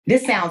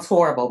This sounds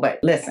horrible, but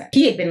listen,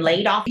 he had been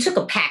laid off. He took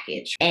a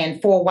package.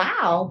 And for a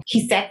while,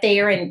 he sat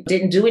there and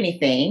didn't do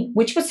anything,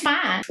 which was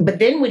fine. But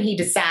then when he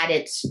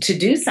decided to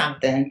do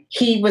something,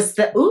 he was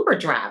the Uber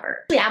driver.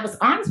 I was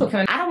honest with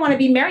him. I don't want to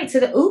be married to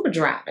the Uber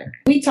driver.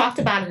 We talked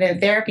about it in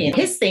therapy, and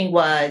his thing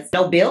was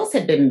no bills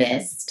had been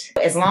missed.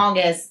 As long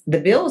as the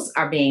bills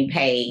are being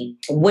paid,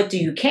 what do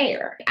you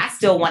care? I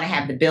still want to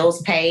have the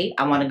bills paid.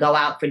 I want to go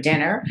out for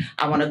dinner.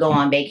 I want to go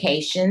on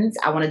vacations.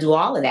 I want to do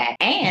all of that.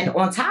 And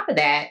on top of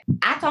that,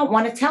 I don't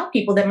want to tell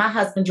people that my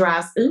husband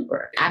drives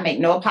Uber. I make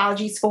no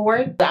apologies for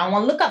it. I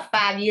want to look up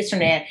 5 years from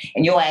now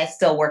and your ass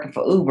still working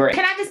for Uber.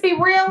 Can I just be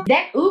real?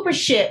 That Uber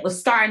shit was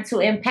starting to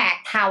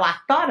impact how I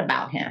thought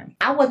about him.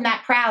 I was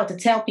not proud to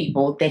tell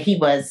people that he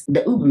was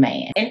the Uber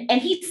man.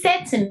 And he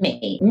said to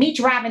me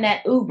driving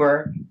that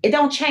Uber, it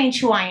don't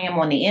change who I am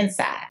on the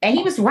inside. And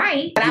he was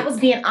right, but I was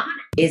being honest.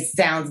 It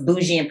sounds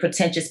bougie and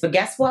pretentious, but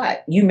guess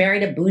what? You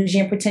married a bougie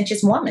and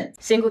pretentious woman.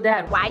 Single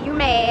dad, why you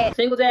mad?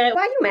 Single dad,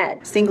 why you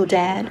mad? Single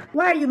dad,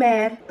 why are you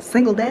mad?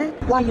 Single dad,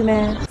 why you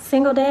mad?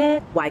 Single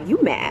dad, why you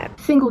mad?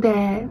 Single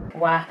dad,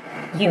 why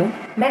you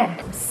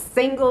mad?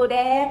 Single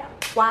dad,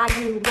 why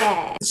you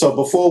mad? So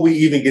before we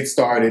even get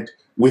started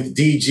with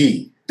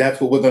DG,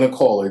 that's what we're going to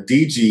call her,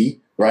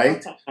 DG,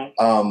 right? Okay.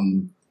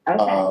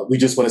 We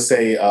just want to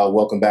say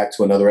welcome back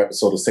to another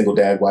episode of Single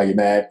Dad, Why You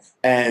Mad?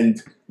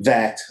 And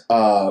that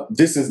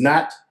this is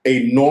not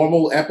a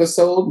normal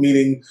episode,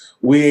 meaning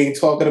we ain't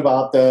talking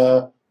about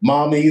the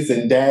mommies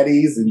and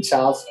daddies and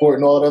child support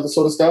and all that other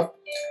sort of stuff,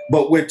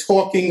 but we're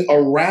talking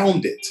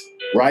around it,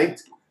 right?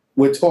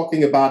 We're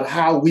talking about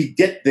how we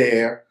get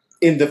there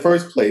in the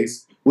first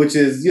place, which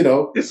is, you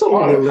know, it's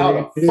all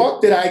how the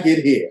fuck did I get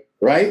here,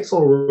 right? It's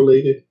all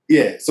related.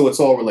 Yeah, so it's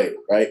all related,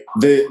 right?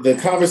 The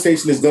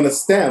conversation is going to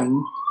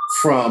stem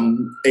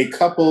from a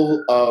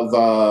couple of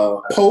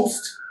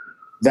posts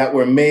that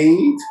were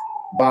made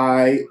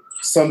by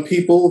some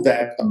people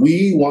that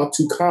we want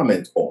to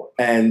comment on.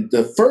 And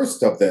the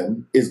first of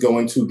them is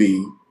going to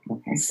be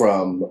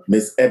from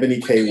Miss Ebony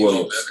K.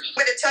 Williams. I'm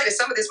going to tell you,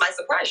 some of this might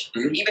surprise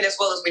you, even as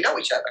well as we know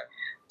each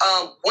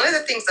other. One of the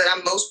things that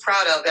I'm most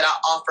proud of that I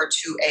offer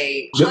to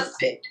a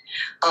husband,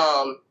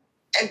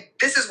 and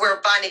this is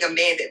where finding a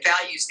man that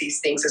values these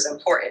things is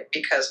important,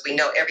 because we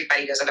know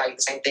everybody doesn't value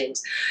the same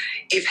things.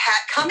 If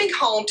coming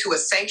home to a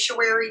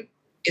sanctuary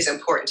is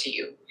important to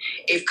you,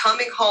 if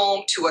coming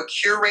home to a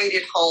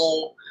curated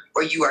home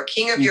where you are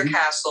king of your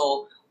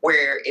castle,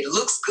 where it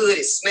looks good,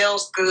 it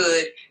smells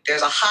good,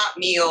 there's a hot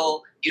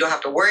meal, you don't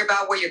have to worry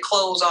about where your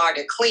clothes are,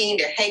 they're clean,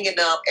 they're hanging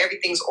up,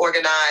 everything's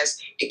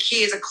organized, the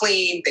kids are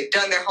clean, they've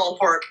done their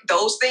homework,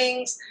 those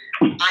things,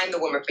 I'm the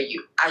woman for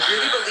you. I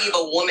really believe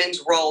a woman's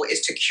role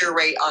is to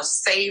curate a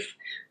safe,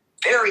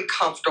 very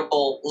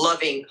comfortable,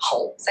 loving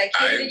home. It's like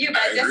to you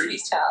by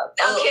Destiny's Child.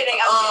 I'm kidding.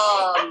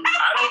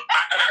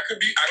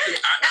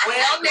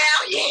 Well, now,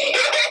 yeah.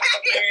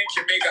 Man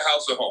can make a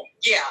house a home.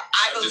 Yeah,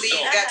 I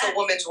believe that's a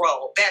woman's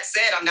role. That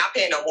said, I'm not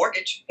paying no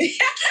mortgage.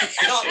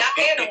 No, I'm not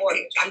paying no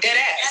mortgage. I'm dead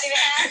ass.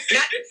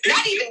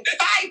 Not even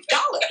 $5.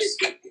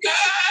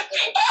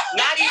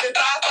 Not even $5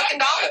 fucking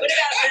dollars. What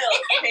about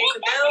bills? You pay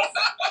the bills?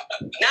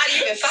 Not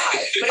even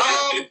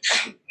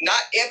 $5.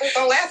 Not ever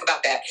gonna laugh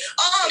about that.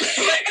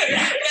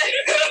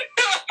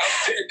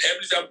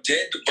 I'm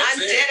dead. I'm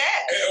dead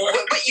ass.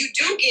 What you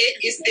do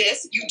get is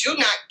this. You do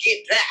not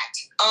get that.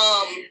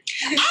 I'll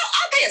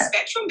pay a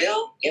Spectrum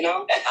bill. You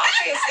know,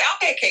 I'll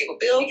pay a cable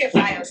bill. You can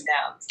FiOS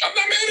now. I'm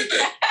not mad at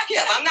that.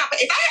 Yeah, I'm not.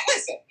 If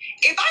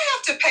I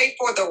have to pay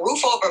for the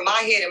roof over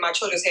my head and my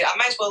children's head, I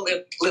might as well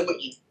live with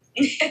you. I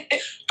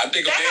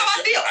think that's how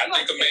I feel. I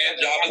think a man's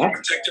job is to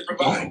protect and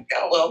provide.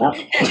 Oh, well,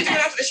 you do it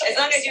after the show. As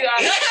long as you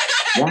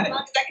as long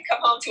as I can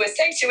come home to a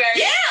sanctuary.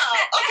 Yeah.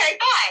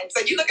 Okay. Fine. So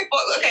you looking for?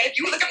 Okay. If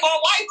you were looking for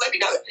a wife, let me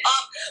know.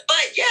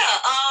 But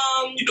yeah.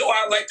 You know,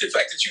 I like the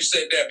fact that you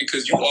said that,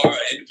 because you are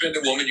an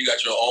independent woman. You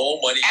got your own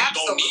money.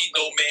 Absolutely. You don't need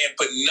no man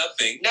for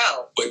nothing.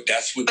 No. But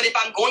that's what. But if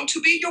I'm going to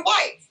be your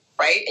wife,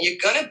 right, and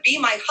you're gonna be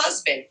my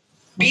husband,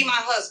 be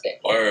my husband.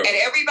 Word. And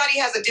everybody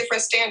has a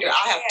different standard.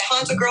 I have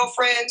tons of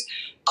girlfriends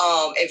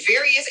at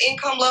various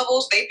income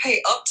levels. They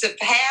pay up to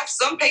half.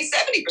 Some pay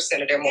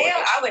 70% of their mortgage.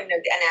 Hell, I wouldn't know.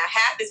 Now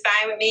half is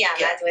fine with me. I'm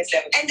not doing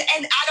 70%. And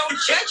I don't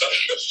judge it.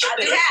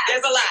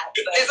 There's a lot.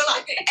 There's a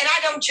lot. And I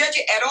don't judge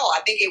it at all.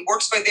 I think it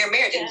works for their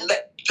marriage. And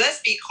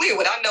let's be clear.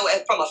 What I know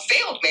from a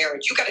failed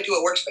marriage, you got to do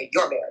what works for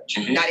your marriage,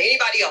 not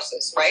anybody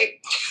else's, right?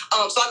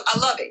 So I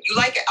love it. You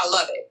like it? I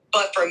love it.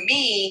 But for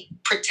me,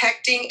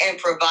 protecting and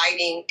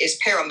providing is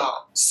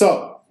paramount.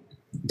 So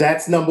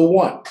that's number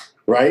one,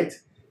 right?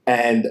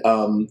 And,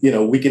 you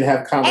know, we can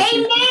have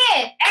conversations.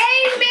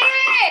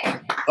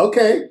 Amen.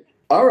 Okay.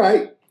 All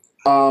right.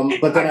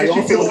 But then I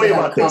also want to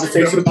have a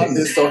conversation about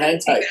this, so hang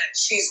tight.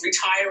 She's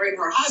retiring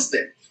her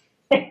husband.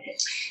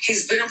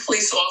 He's been a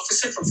police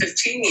officer for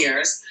 15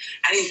 years,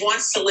 and he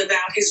wants to live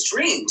out his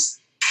dreams.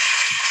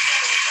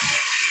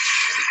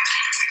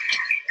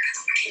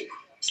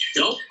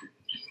 Nope.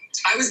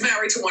 I was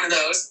married to one of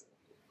those.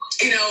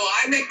 You know,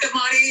 I make the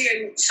money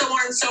and so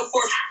on and so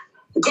forth.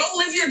 Go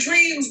live your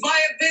dreams, buy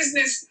a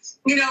business,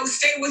 you know,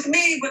 stay with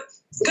me. But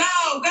God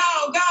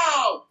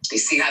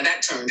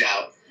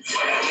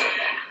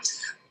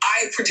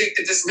predict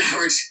that this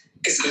marriage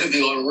is going to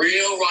be on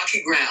real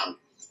rocky ground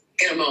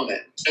in a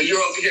moment. So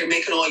you're over here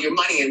making all your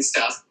money and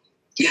stuff.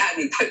 You had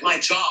me quit my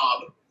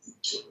job,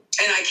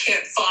 and I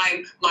can't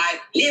find my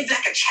live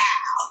like a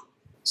child.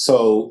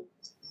 So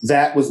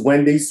that was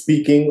Wendy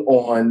speaking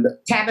on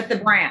Tabitha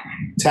Brown.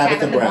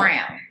 Tabitha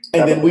Brown.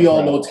 And then we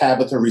all know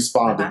Tabitha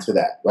responded to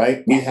that,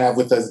 right? We have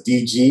with us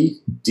DG.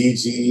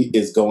 DG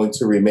is going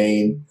to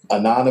remain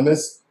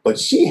anonymous, but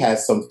she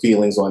has some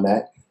feelings on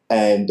that.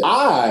 And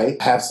I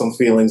have some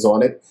feelings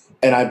on it.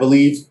 And I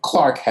believe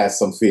Clark has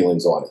some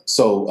feelings on it.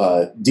 So,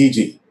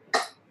 DG,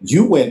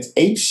 you went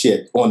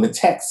apeshit on the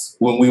text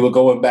when we were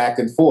going back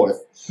and forth.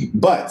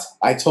 But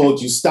I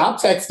told you,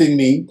 stop texting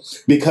me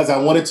because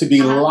I want it to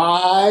be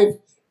live,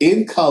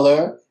 in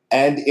color,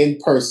 and in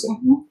person.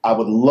 Mm-hmm. I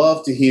would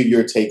love to hear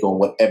your take on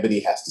what Ebony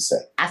has to say.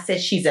 I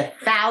said she's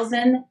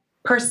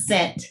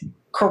 1,000%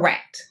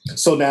 correct.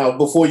 So now,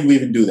 before you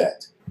even do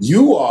that,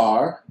 you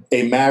are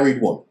a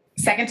married woman.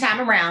 Second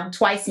time around,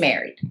 twice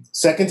married.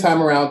 Second time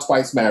around,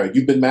 twice married.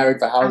 You've been married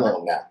for how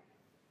long now?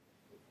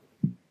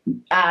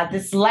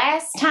 This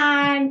last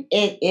time,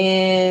 it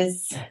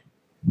is...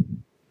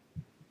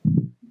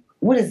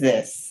 What is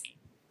this?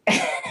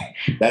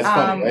 That's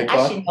funny, right,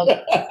 Clark? I should know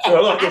that.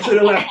 Look, I'm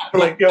sitting like,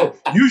 yo,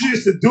 usually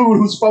it's the dude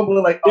who's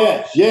fumbling like,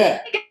 oh,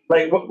 Yeah.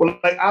 Like 9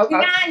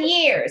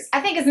 years. I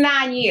think it's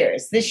 9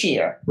 years this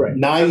year. Right.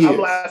 9 years. I'm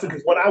laughing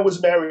because when I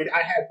was married, I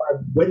had my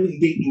wedding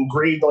date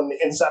engraved on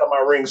the inside of my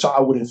ring so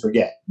I wouldn't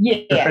forget.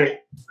 Yeah. Right?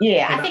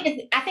 Yeah. I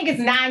think it's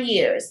 9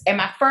 years. And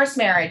my first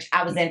marriage,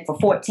 I was in for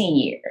 14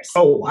 years.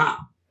 Oh wow.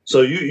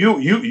 So you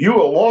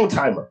a long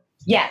timer.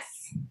 Yes.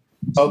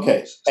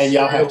 Okay. And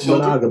y'all have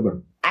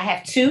children? I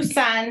have 2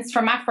 sons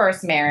from my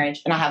first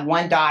marriage, and I have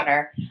 1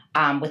 daughter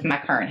with my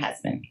current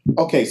husband.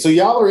 Okay, so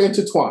y'all are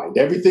intertwined.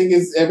 Everything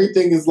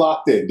is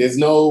locked in. There's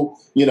no,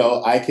 you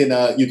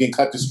can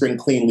cut the string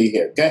cleanly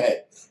here. Go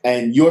ahead.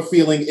 And your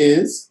feeling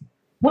is?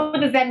 What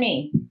does that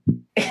mean?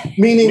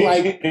 Meaning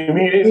like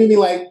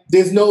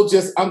there's no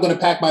just I'm gonna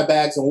pack my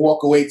bags and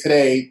walk away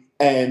today,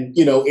 and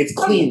it's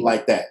clean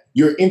like that.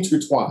 You're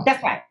intertwined.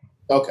 That's right.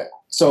 Okay.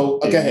 So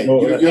go ahead.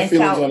 Your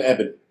feelings on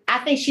Ebony. I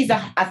think she's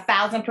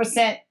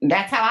 1,000%.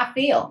 That's how I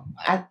feel.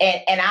 I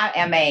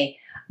am a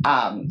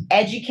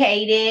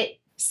educated,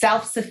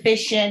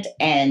 self-sufficient,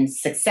 and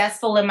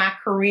successful in my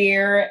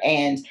career,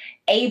 and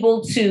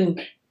able to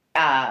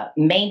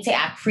maintain.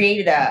 I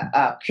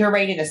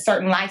curated a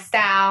certain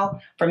lifestyle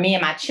for me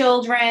and my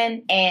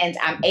children, and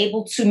I'm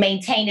able to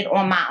maintain it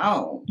on my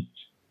own.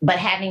 But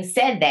having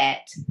said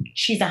that,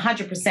 she's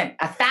 100%,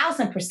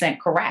 1,000%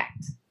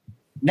 correct.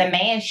 The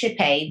man should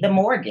pay the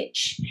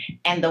mortgage,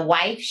 and the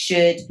wife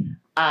should,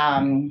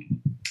 everything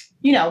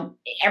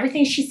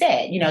she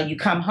said. You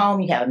come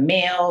home, you have a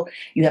meal,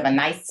 you have a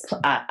nice,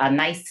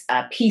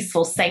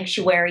 peaceful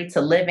sanctuary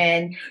to live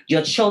in.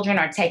 Your children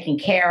are taken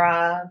care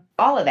of.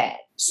 All of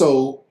that.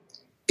 So,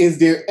 is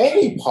there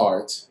any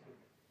part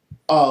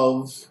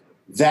of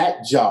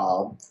that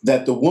job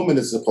that the woman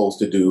is supposed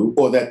to do,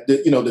 or that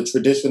the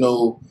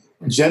traditional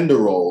gender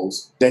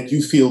roles that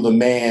you feel the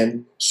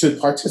man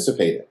should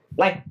participate in?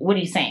 Like, what are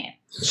you saying?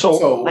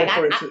 So like,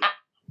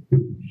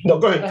 no,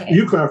 go ahead.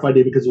 You clarify,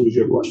 David, because it was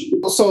your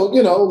question. So,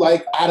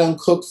 like I done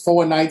cooked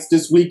 4 nights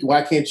this week.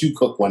 Why can't you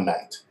cook 1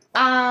 night?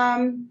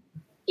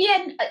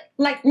 Yeah,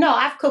 no,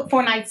 I've cooked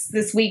 4 nights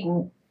this week.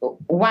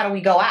 Why don't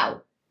we go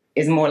out?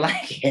 Is more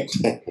like it.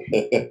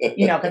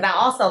 Because I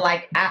also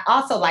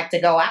like to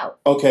go out.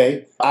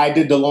 Okay. I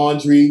did the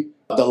laundry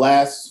the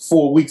last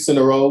 4 weeks in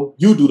a row.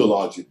 You do the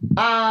laundry.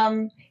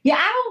 Yeah,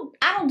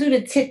 I don't do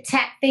the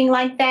tit-tat thing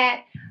like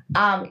that.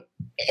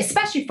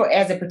 Especially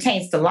as it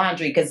pertains to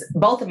laundry, because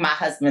both of my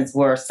husbands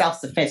were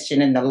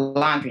self-sufficient in the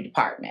laundry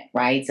department,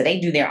 right? So they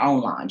do their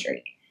own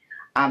laundry.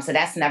 So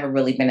that's never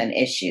really been an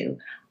issue.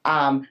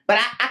 But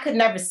I could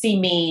never see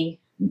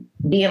me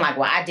being like,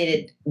 well, I did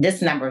it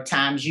this number of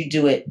times, you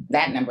do it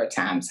that number of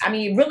times. I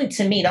mean, really,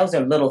 to me, those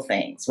are little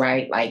things,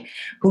 right? Like,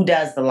 who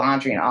does the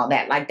laundry and all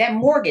that? Like, that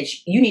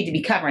mortgage, you need to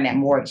be covering that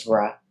mortgage,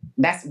 bruh.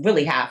 That's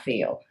really how I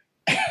feel.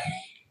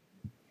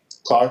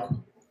 Clark?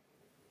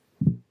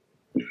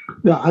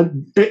 No,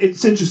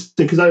 it's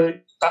interesting because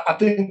I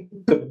think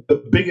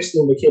the biggest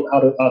thing that came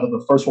out of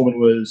the first woman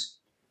was,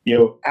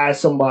 as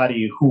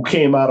somebody who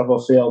came out of a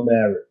failed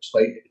marriage,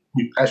 like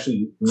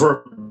actually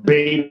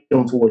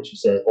verbatim for what you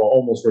said, or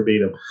almost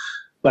verbatim,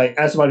 like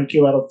as somebody who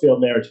came out of a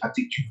failed marriage, I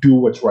think you do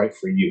what's right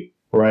for you,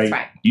 right?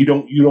 Right. You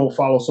don't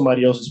follow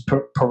somebody else's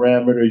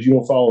parameters. You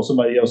don't follow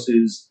somebody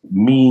else's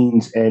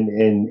means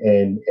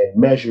and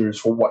measures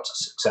for what's a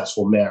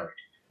successful marriage.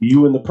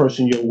 You and the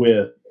person you're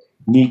with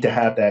need to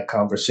have that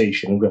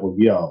conversation and go,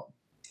 yo,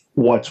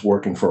 what's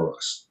working for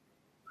us?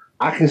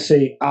 I can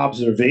say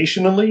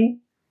observationally,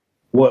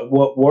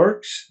 what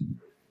works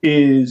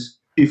is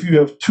if you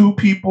have 2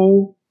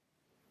 people,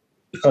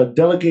 a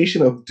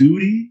delegation of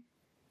duty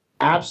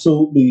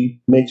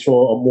absolutely makes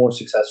for a more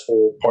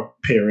successful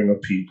pairing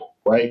of people,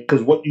 right?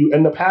 Because what you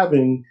end up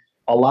having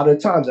a lot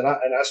of times, and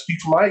I speak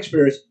from my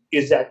experience,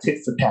 is that tit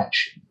for tat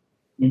shit,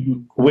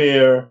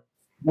 where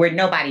where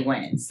nobody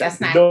wins. That's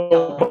not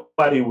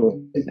nobody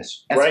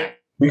wins, right?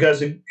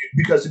 Because it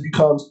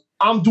becomes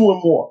I'm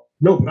doing more.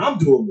 No, but I'm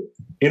doing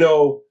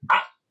more.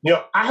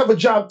 I have a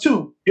job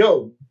too.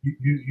 Yo,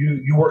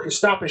 you work at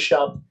Stop and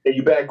Shop and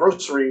you bag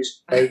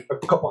groceries a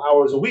couple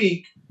hours a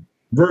week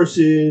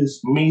versus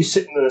me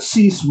sitting in a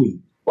C-suite.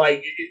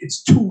 Like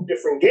it's two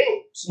different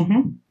games,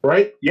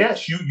 right?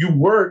 Yes, you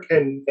work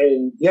and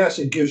yes,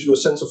 it gives you a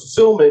sense of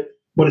fulfillment,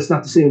 but it's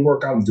not the same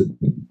work I'm doing,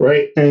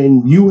 right?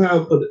 And you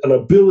have an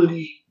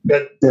ability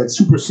that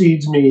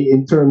supersedes me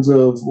in terms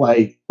of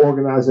like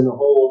organizing the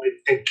home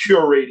and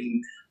curating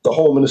the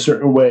home in a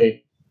certain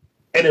way.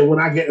 And then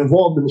when I get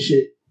involved in the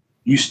shit,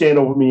 you stand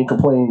over me and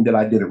complain that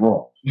I did it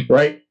wrong,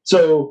 right?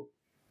 So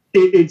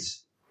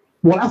it's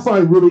what I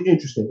find really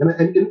interesting,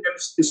 and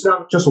it's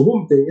not just a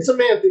woman thing; it's a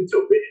man thing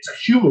too. It's a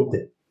human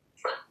thing.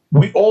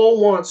 We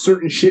all want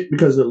certain shit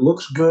because it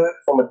looks good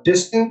from a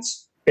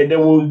distance, and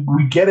then when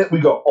we get it, we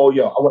go, "Oh,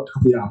 yo, I want the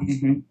complete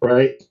opposite,"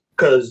 right?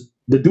 Because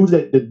the dude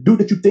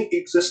that you think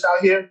exists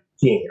out here,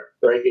 he ain't here,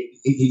 right?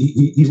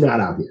 He's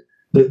not out here.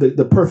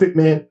 The perfect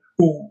man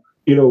who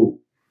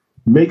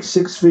makes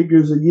six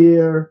figures a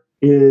year,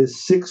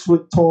 is 6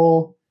 foot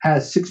tall,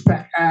 has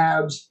 6-pack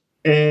abs,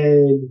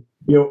 and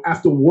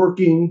after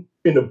working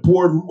in the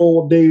boardroom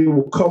all day,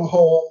 will come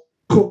home,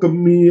 cook a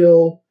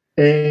meal,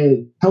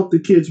 and help the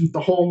kids with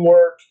the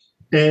homework,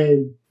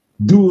 and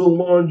do the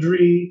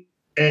laundry,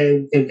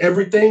 and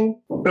everything.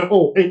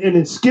 And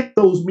then skip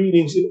those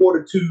meetings in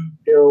order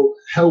to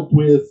help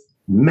with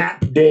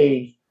map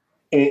day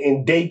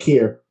and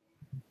daycare.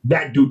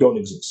 That dude don't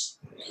exist.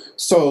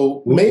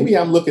 So maybe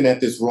I'm looking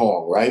at this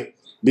wrong, right?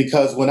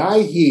 Because when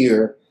I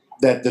hear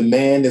that the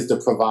man is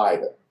the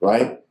provider,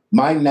 right,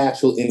 my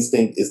natural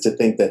instinct is to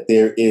think that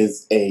there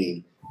is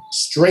a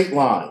straight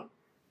line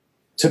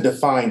to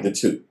define the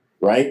two,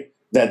 right?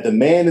 That the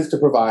man is the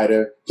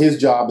provider, his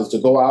job is to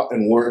go out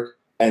and work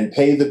and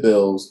pay the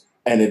bills,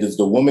 and it is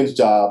the woman's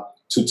job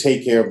to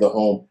take care of the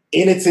home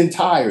in its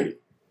entirety,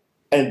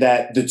 and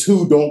that the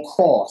two don't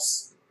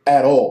cross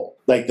at all.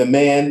 Like the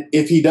man,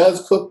 if he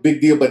does cook, big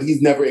deal, but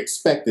he's never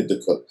expected to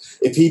cook.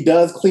 If he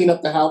does clean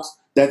up the house,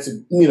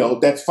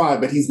 that's fine,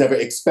 but he's never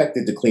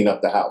expected to clean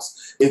up the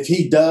house. If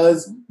he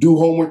does do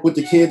homework with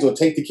the kids or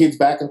take the kids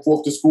back and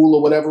forth to school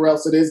or whatever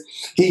else it is,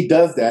 he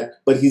does that,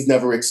 but he's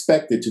never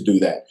expected to do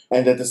that.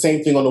 And that the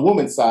same thing on the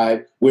woman's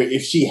side, where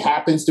if she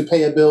happens to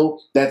pay a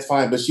bill, that's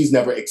fine, but she's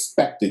never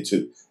expected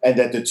to. And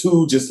that the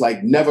two just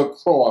like never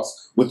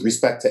cross with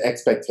respect to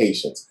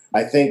expectations.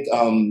 I think,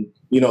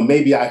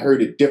 maybe I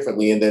heard it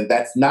differently, and then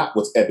that's not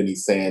what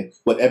Ebony's saying.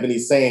 What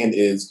Ebony's saying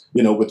is,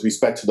 with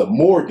respect to the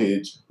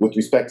mortgage, with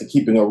respect to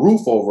keeping a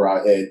roof over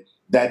our head,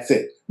 that's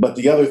it. But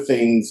the other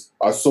things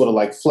are sort of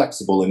like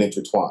flexible and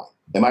intertwined.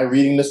 Am I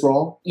reading this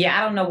wrong? Yeah,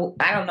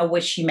 I don't know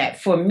what she meant.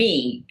 For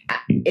me,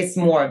 it's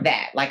more of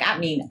that. Like, I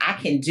mean, I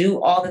can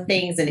do all the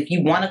things, and if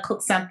you want to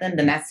cook something,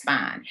 then that's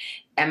fine.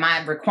 Am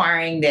I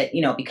requiring that,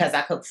 because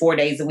I cook 4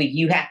 days a week,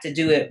 you have to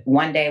do it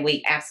 1 day a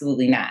week?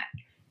 Absolutely not.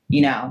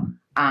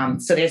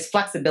 So there's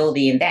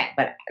flexibility in that.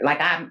 But like,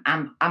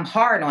 I'm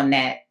hard on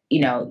that.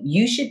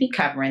 You should be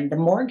covering the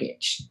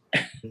mortgage.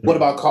 What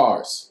about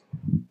cars?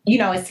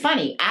 It's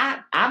funny.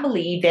 I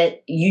believe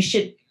that you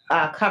should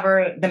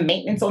cover the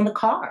maintenance on the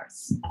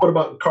cars. What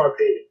about the car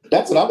payment?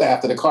 That's what I'm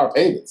after, the car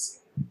payments.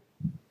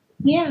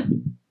 Yeah.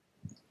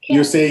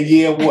 You're saying,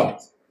 yeah,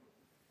 what?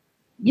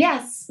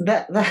 Yes,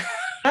 the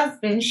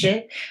husband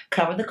should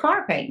cover the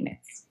car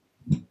payments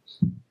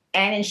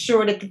and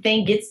ensure that the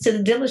thing gets to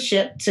the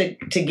dealership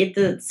to get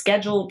the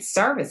scheduled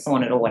service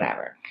on it or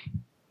whatever.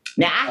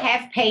 Now, I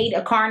have paid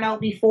a car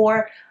note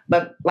before,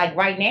 but like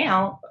right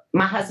now,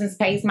 my husband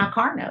pays my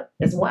car note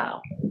as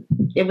well.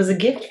 It was a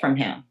gift from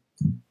him.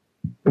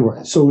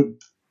 Right. So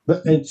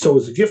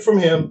it's a gift from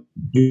him.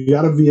 You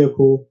got a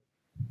vehicle.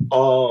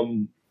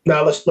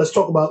 Now let's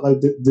talk about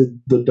like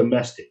the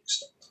domestic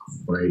stuff,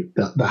 right?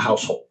 The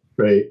household,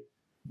 right?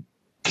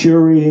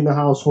 Curating the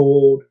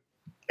household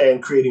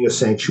and creating a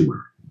sanctuary.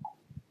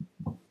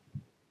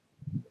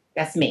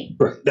 That's me.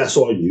 Right. That's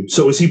all you.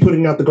 So is he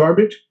putting out the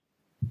garbage?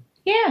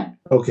 Yeah.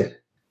 Okay.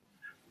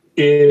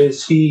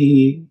 Is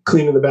he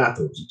cleaning the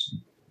bathrooms?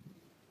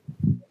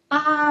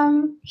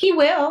 He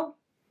will.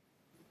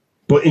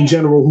 But in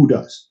general, who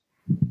does?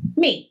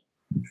 Me.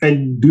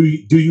 And do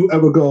you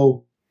ever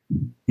go,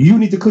 you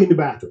need to clean the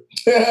bathroom?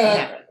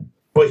 Never.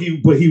 But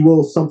he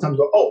will sometimes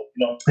go, oh,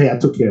 hey, I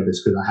took care of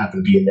this because I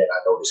happen to be in there and I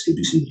noticed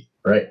ABCD,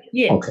 right?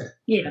 Yeah. Okay.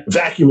 Yeah.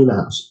 Vacuum in the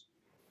house.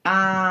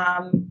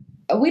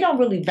 We don't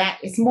really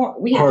vacuum. It's more,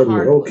 we have hardwood.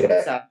 hardwood,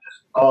 Okay. So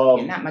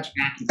not much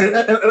vacuum.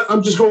 And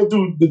I'm just going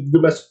through the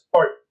domestic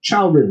part.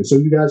 Child rearing. So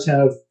you guys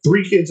have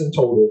 3 kids in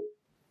total.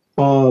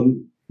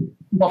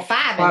 Well,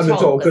 5 in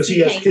total because he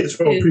has kids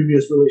from a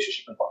previous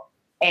relationship.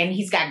 And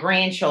he's got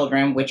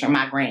grandchildren, which are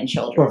my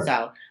grandchildren. Right.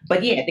 So,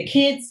 but yeah, the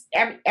kids,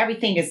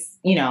 everything is,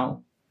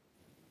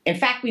 in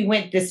fact, we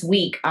went this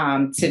week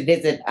to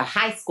visit a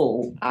high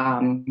school,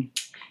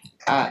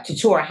 to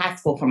tour a high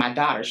school for my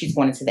daughter. She's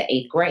going into the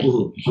 8th grade.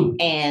 Mm-hmm.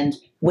 And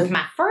with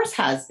my first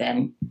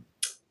husband,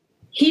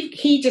 he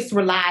he just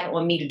relied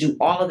on me to do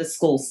all of the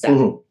school stuff.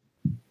 Mm-hmm.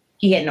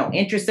 He had no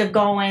interest of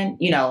going.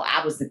 You know,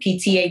 I was the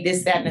PTA,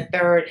 this, that, and the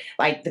third.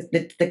 Like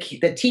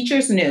the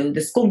teachers knew,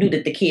 the school knew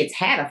that the kids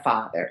had a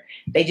father.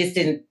 They just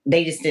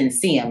didn't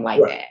see him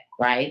like that,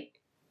 right?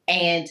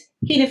 And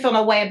he didn't feel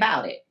no way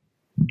about it.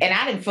 And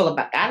I didn't feel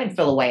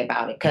a way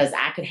about it because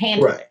I could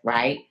handle it,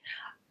 right?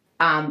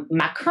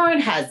 My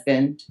current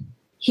husband,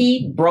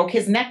 he broke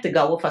his neck to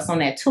go with us on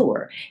that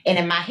tour. And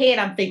in my head,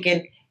 I'm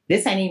thinking,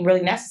 this ain't even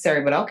really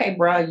necessary, but okay,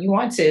 bro, you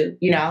want to,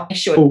 you know?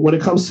 Sure. So when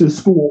it comes to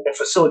school and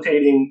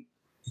facilitating,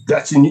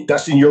 that's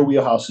in your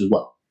wheelhouse as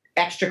well.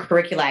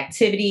 Extracurricular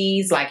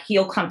activities, like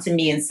he'll come to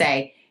me and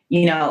say,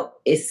 you know,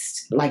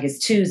 it's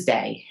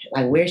Tuesday,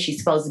 like where's she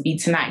supposed to be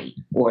tonight,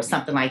 or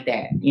something like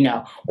that, you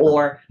know,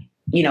 or,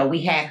 you know,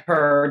 we had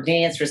her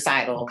dance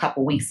recital a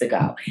couple weeks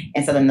ago.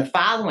 And so then the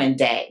following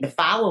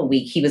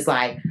week, he was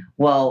like,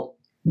 well,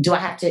 do I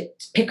have to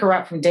pick her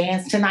up from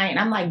dance tonight? And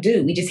I'm like,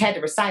 dude, we just had the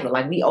recital.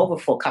 Like, we over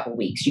for a couple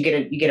weeks. You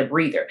get a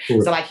breather.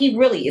 Sure. So like, he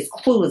really is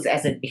clueless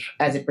as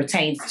it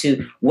pertains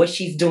to what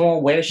she's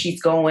doing, where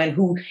she's going,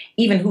 who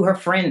her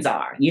friends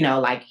are. You know,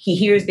 like he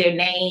hears their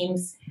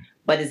names,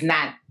 but is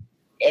not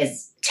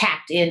as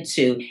tapped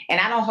into.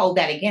 And I don't hold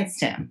that against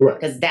him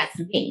because that's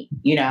me.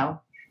 You know,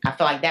 I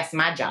feel like that's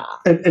my job.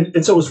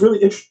 And so it's really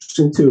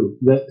interesting too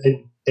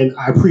that, and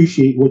I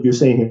appreciate what you're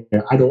saying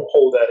here. I don't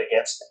hold that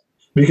against him.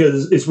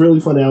 Because it's really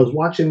funny. I was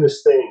watching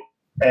this thing,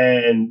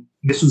 and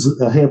this was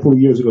a handful of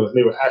years ago, and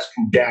they were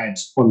asking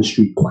dads on the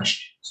street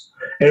questions.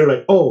 And they were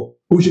like, oh,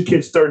 who's your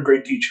kid's third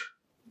grade teacher?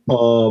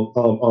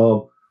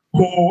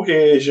 Who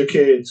is your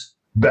kid's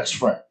best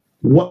friend?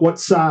 What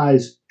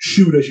size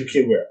shoe does your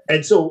kid wear?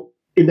 And so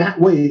in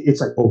that way,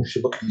 it's like, oh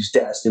shit, look at these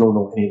dads. They don't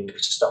know any of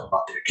this stuff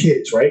about their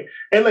kids, right?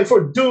 And like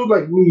for a dude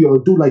like me or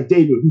a dude like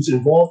David who's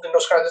involved in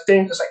those kinds of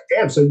things, it's like,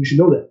 damn, son, you should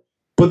know that.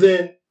 But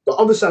then the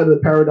other side of the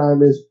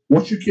paradigm is,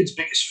 what's your kid's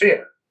biggest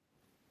fear?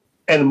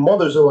 And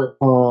mothers are like,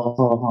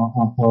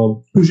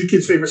 who's your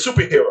kid's favorite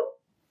superhero?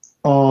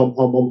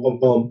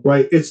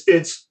 Right?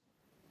 It's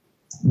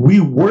we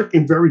work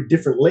in very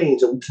different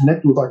lanes and we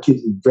connect with our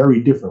kids in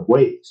very different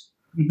ways.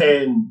 Mm-hmm.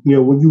 And you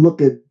know, when you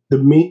look at the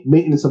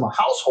maintenance of a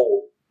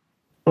household,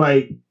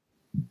 like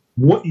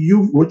what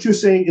you're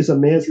saying is a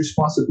man's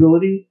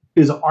responsibility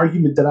is an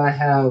argument that I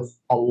have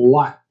a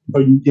lot.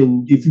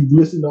 And if you've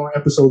listened to our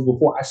episodes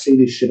before, I say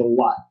this shit a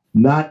lot.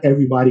 Not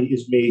everybody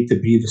is made to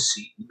be the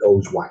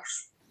CEO's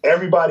wife.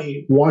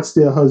 Everybody wants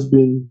their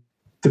husband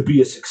to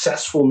be a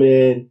successful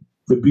man,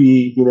 to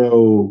be, you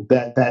know,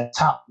 that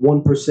top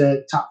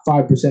 1%, top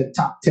 5%,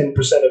 top 10%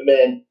 of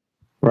men,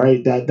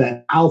 right?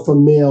 That alpha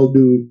male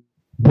dude.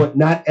 But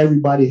not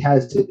everybody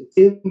has it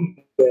in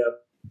them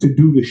to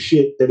do the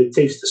shit that it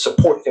takes to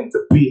support him to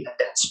be at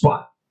that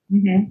spot.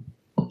 Mm-hmm.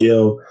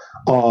 You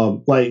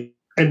know, like,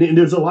 and then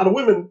there's a lot of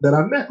women that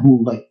I've met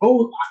who like,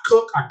 oh, I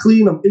cook, I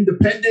clean, I'm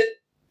independent,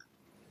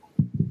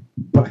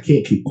 but I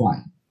can't keep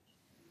quiet.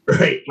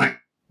 Right? Like,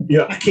 you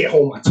know, I can't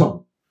hold my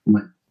tongue. I'm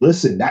like,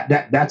 listen,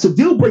 that's a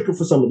deal breaker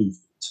for some of these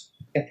dudes.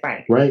 That's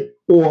right. Right?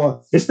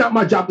 Or it's not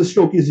my job to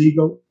stroke his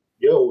ego.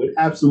 Yo, it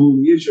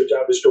absolutely is your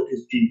job to stroke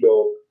his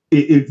ego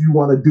if you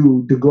want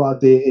to go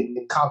out there and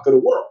conquer the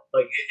world.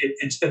 Like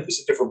it's a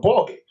different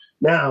ballgame.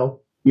 Now,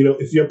 you know,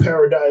 if your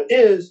paradigm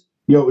is,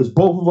 you know, it's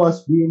both of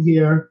us being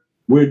here.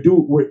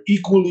 We're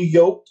equally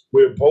yoked.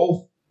 We're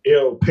both, you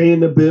know,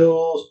 paying the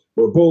bills.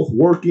 We're both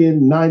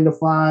working 9 to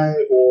 5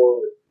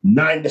 or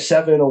 9 to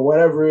 7 or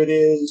whatever it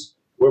is.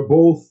 We're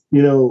both,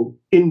 you know,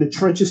 in the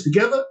trenches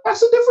together.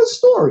 That's a different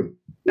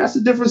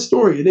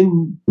story. And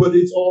then, but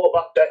it's all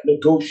about that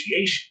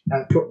negotiation,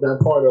 that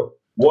part of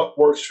what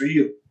works for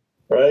you,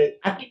 right?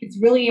 I think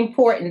it's really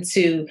important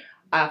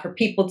for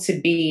people to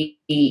be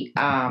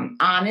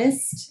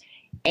honest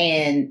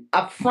and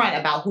upfront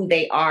about who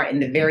they are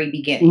in the very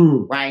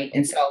beginning, right?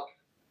 And so,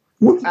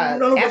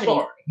 none of us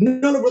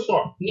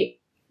are.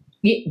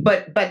 Yeah,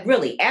 but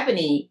really,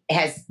 Ebony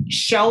has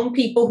shown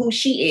people who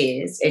she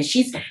is, and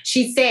she's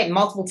said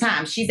multiple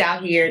times she's now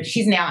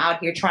out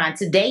here trying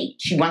to date.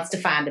 She wants to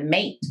find a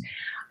mate,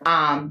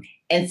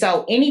 and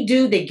so any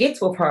dude that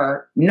gets with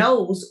her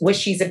knows what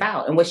she's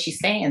about and what she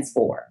stands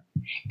for.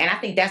 And I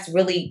think that's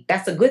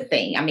a good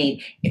thing. I mean,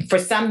 for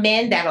some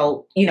men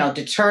that'll, you know,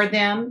 deter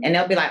them, and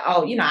they'll be like,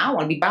 oh, you know, I don't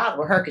want to be bothered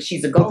with her because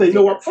she's a gold. But they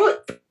know up front.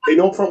 They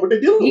know up front what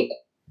they're doing. Yeah.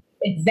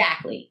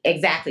 Exactly.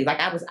 Like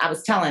I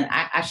was telling,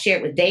 I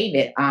shared with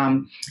David.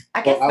 I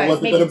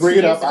wasn't going to bring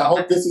it up. I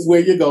hope this is where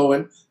you're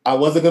going. I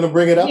wasn't going to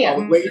bring it up. Yeah. I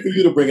was waiting for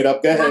you to bring it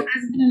up. Go ahead.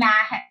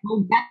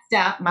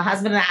 My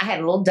husband and I had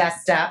a little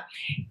dust up,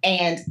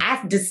 and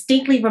I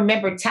distinctly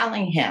remember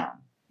telling him,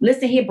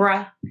 "Listen here,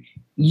 bruh,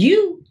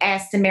 you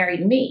asked to marry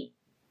me.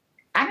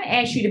 I didn't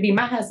ask you to be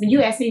my husband.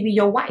 You asked me to be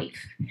your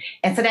wife,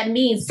 and so that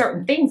means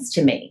certain things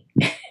to me."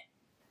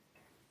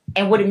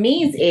 And what it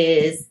means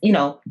is, you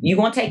know, you're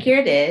going to take care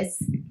of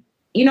this.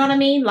 You know what I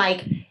mean?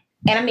 Like,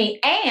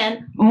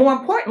 and more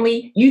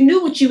importantly, you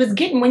knew what you was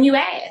getting when you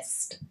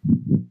asked.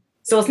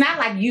 So it's not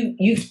like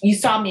you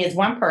saw me as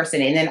one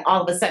person and then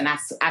all of a sudden I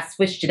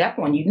switched it up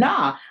on you.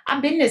 Nah,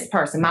 I've been this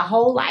person my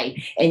whole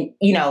life, and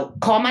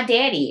call my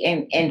daddy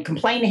and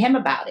complain to him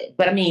about it.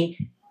 But I mean,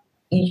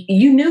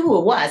 you knew who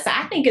it was. So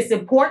I think it's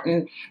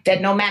important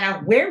that no matter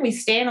where we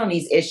stand on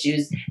these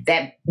issues,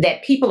 that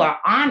people are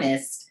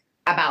honest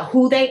about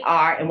who they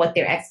are and what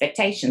their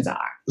expectations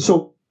are.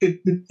 So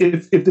if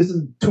this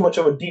is too much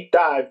of a deep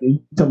dive, then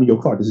you tell me,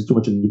 Clark, this is too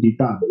much of a deep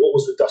dive. But what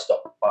was the dust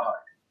up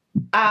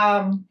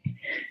behind?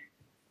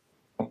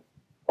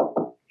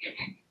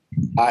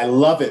 I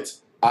love it.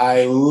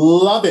 I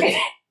love it.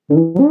 I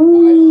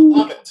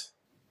love it.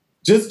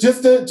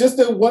 Just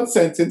a one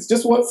sentence.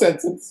 Just one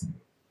sentence.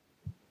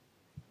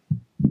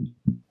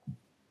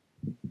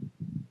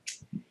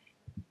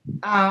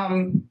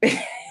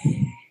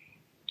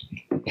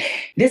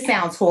 This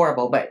sounds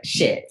horrible, but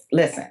shit.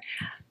 Listen.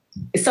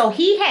 So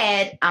he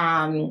had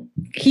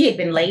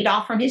been laid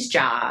off from his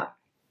job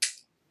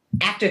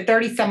after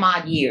 30 some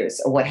odd years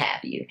or what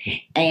have you.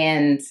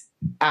 And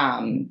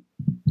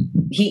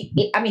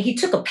he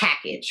took a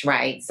package,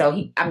 right?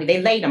 So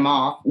they laid him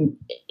off.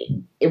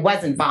 It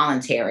wasn't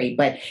voluntary,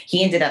 but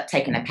he ended up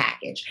taking a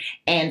package.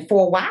 And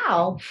for a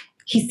while,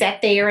 he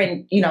sat there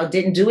and,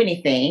 didn't do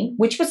anything,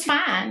 which was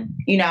fine,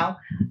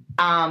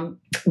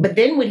 but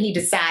then when he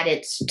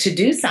decided to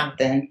do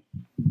something,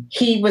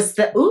 he was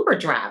the Uber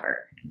driver.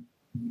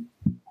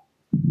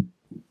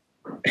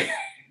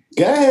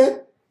 Go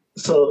ahead.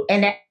 So,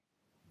 and that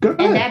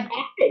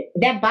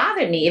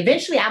bothered me.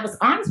 Eventually, I was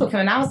honest with him,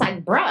 and I was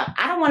like, bruh,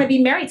 I don't want to be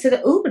married to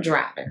the Uber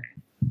driver.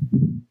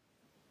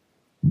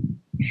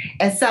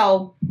 And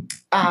so,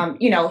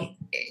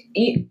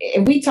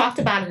 we talked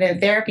about it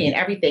in therapy and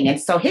everything. And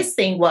so his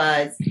thing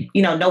was,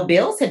 no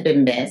bills had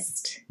been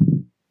missed,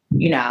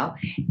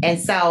 and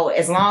so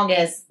as long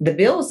as the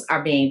bills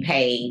are being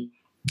paid,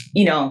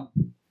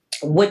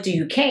 what do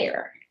you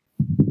care?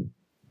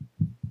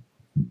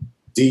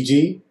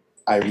 DG,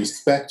 I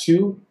respect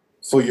you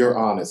for your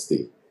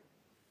honesty.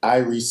 I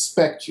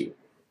respect you.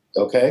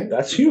 Okay?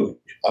 That's huge.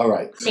 All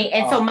right.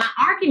 And so my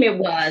argument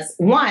was,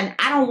 one,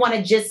 I don't want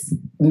to just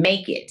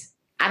make it.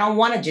 I don't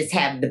want to just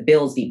have the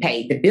bills be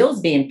paid. The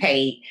bills being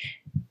paid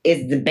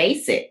is the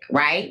basic,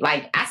 right?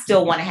 Like, I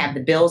still want to have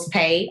the bills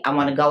paid. I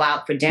want to go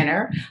out for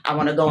dinner. I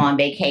want to go on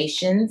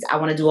vacations. I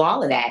want to do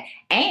all of that.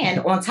 And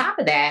on top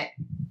of that,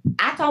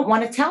 I don't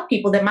want to tell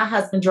people that my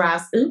husband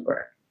drives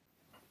Uber.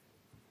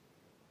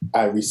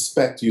 I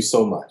respect you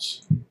so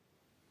much.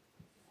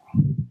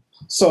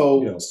 So,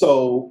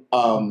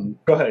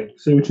 go ahead.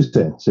 Say what you're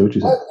saying.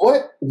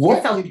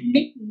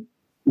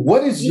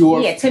 What is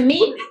your? Yeah, to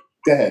me.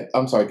 Go ahead.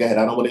 I'm sorry. Go ahead.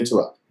 I don't want to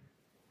interrupt.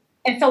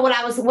 And so what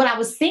I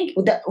was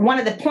thinking, one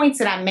of the points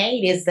that I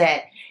made is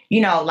that,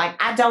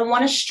 I don't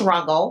want to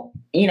struggle.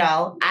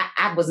 I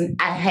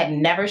have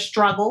never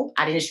struggled.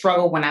 I didn't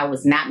struggle when I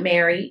was not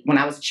married, when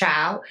I was a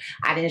child.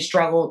 I didn't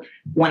struggle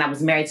when I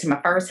was married to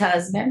my first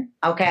husband.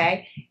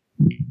 Okay.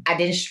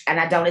 And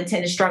I don't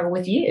intend to struggle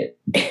with you.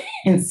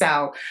 And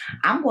so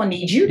I'm going to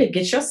need you to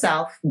get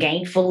yourself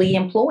gainfully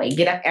employed,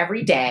 get up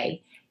every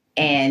day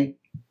and,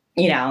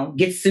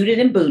 get suited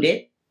and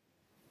booted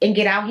and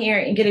get out here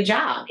and get a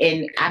job.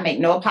 And I make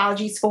no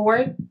apologies for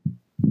it.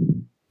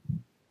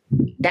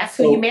 That's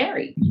who you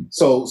married.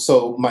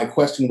 So my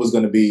question was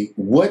going to be,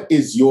 what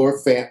is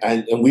your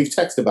and we've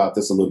texted about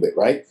this a little bit,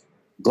 right?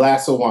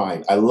 Glass of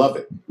wine. I love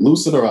it.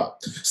 Loosen her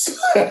up.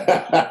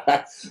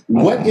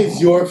 What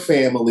is your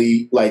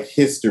family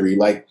history?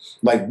 Like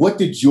what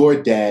did your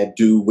dad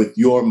do with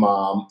your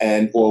mom,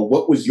 or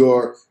what was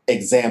your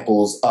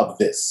examples of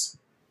this?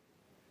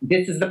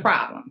 This is the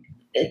problem.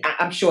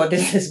 I'm sure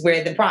this is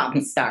where the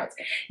problem starts.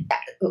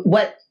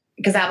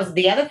 Because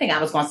the other thing I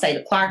was going to say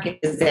to Clark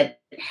is that,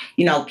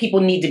 people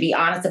need to be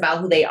honest about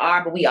who they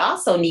are, but we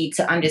also need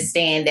to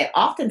understand that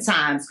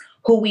oftentimes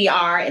who we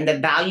are and the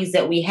values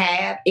that we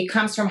have, it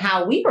comes from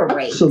how we were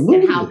raised.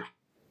 Absolutely. And how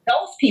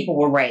those people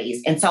were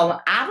raised. And so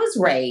I was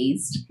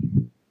raised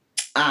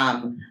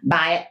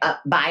by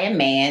a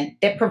man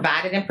that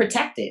provided and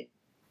protected.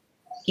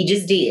 He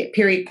just did,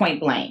 period, point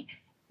blank.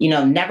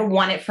 Never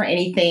wanted for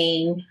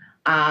anything.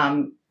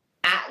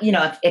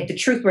 If the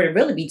truth were to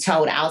really be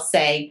told, I'll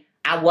say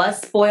I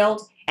was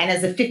spoiled. And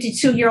as a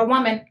 52-year-old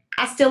woman,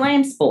 I still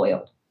am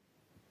spoiled.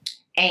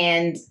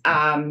 And,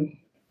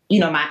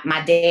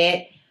 my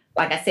dad,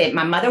 like I said,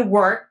 my mother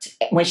worked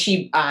when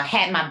she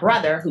had my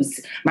brother,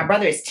 my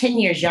brother is 10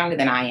 years younger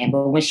than I am.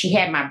 But when she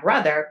had my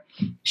brother,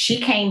 she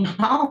came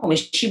home and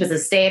she was a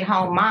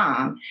stay-at-home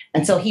mom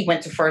until he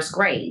went to first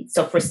grade.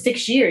 So for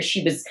 6 years,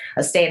 she was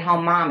a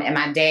stay-at-home mom and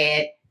my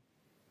dad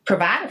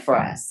provided for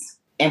us.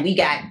 And we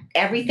got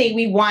everything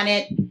we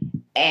wanted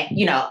and,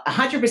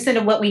 100%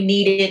 of what we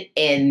needed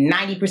and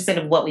 90%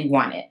 of what we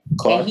wanted.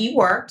 Clark. And he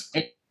worked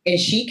and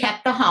she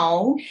kept the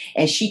home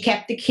and she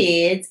kept the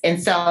kids.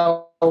 And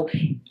so,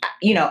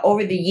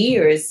 over the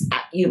years,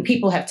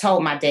 people have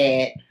told my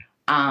dad,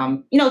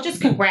 just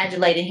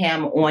congratulating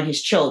him on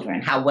his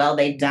children, how well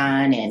they've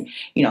done and,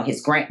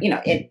 his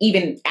and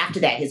even after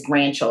that, his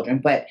grandchildren.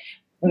 But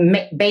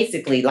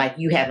basically,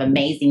 you have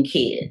amazing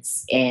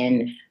kids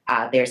and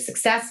they're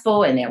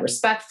successful and they're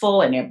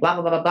respectful and they're blah,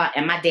 blah, blah, blah, blah.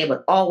 And my dad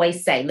would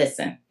always say,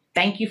 listen,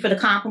 thank you for the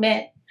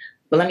compliment.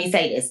 But let me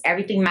say this,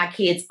 everything my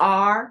kids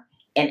are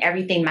and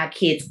everything my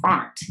kids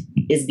aren't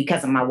is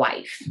because of my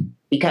wife.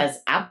 Because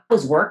I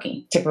was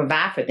working to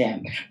provide for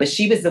them. But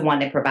she was the one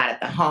that provided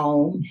the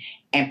home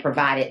and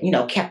provided,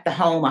 kept the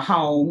home a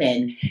home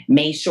and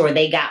made sure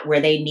they got where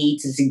they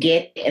needed to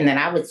get. And then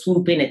I would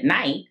swoop in at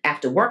night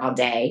after work all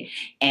day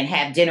and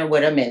have dinner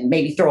with them and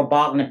maybe throw a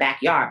ball in the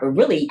backyard. But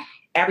really,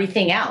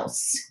 everything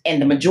else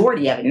and the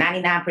majority of it,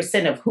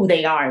 99% of who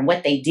they are and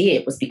what they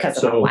did was because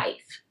of my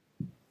wife.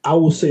 I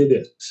will say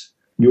this.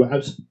 You're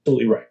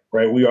absolutely right,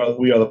 right? We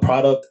are the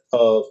product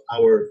of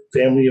our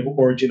family of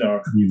origin,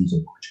 our communities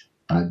of origin.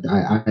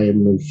 I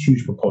am a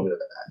huge proponent of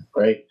that,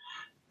 right?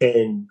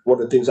 And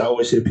one of the things I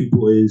always say to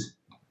people is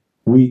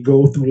we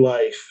go through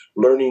life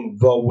learning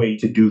the way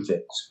to do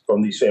things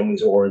from these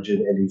families of origin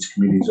and these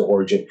communities of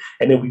origin.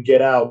 And then we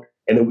get out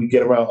and then we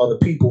get around other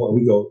people and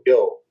we go,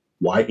 yo,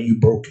 why are you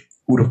broken?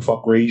 Who the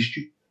fuck raised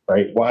you?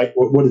 Right? Why?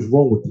 What is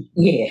wrong with you?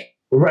 Yeah.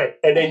 Right.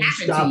 And then you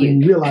stop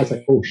and you realize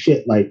like, oh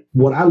shit, like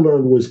what I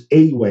learned was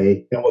a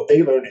way and what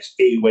they learned is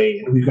a way.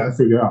 And we've got to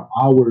figure out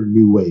our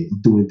new way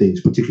of doing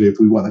things, particularly if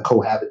we want to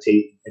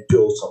cohabitate and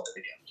build something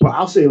together. But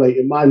I'll say like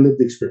in my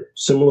lived experience,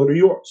 similar to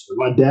yours,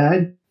 my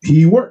dad,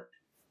 he worked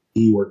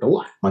a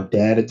lot. My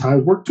dad at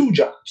times worked 2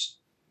 jobs,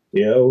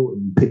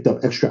 picked up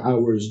extra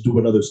hours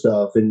doing other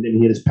stuff. And then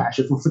he had his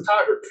passion for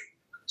photography.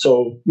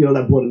 So,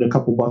 that brought in a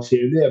couple bucks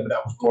here and there, but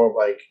that was more of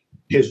like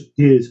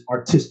his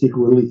artistic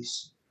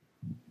release.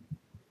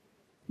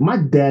 My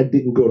dad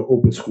didn't go to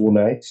open school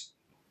nights.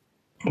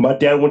 My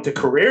dad went to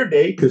career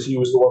day because he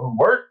was the one who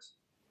worked.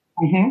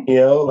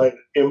 Mm-hmm. Like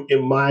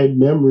in my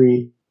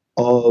memory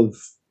of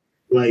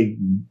like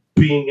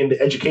being in the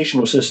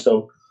educational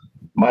system,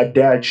 my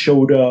dad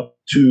showed up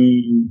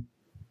to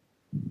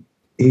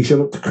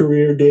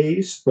career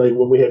days, like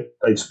when we had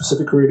like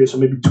specific career days, so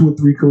maybe 2 or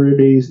 3 career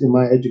days in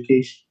my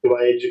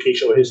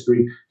educational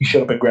history. He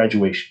showed up at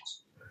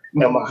graduations.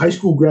 Now my high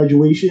school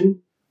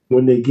graduation,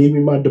 when they gave me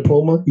my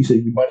diploma, he said,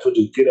 you might as well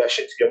just give that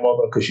shit to your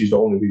mother because she's the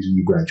only reason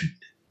you graduated.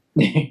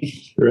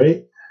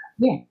 Right?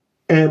 Yeah.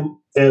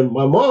 And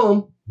my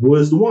mom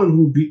was the one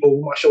who beat over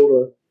my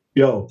shoulder,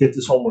 yo, get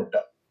this homework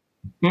done.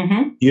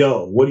 Mm-hmm.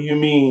 Yo, what do you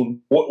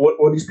mean? What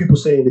are these people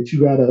saying that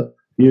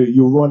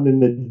you're running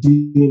the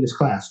D in this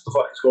class? What the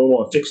fuck is going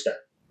on? Fix that.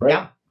 Right?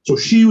 Yeah. So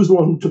she was the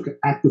one who took an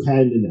active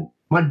hand in that.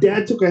 My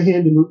dad took a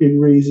hand in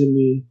raising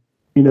me.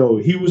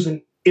 He was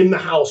in the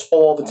house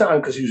all the time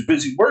because he was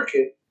busy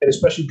working. And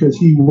especially because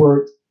he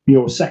worked,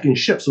 second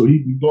shift. So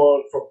he'd be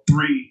gone from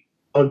 3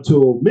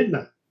 until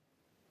midnight.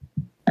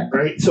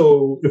 Right?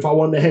 So if I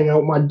wanted to hang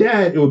out with my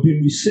dad, it would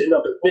be me sitting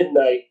up at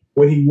midnight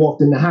when he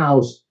walked in the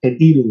house and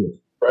eating with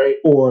him. Right?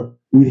 Or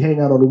we'd hang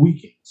out on the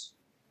weekends.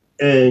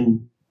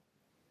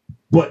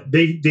 But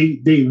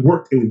they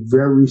worked in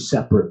very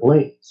separate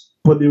lanes.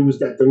 But there was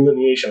that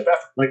delineation of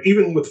effort. Like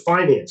even with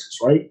finances,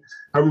 right?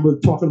 I remember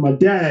talking to my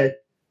dad,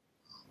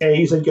 and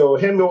he's like, yo,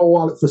 hand me a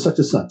wallet for such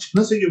and such.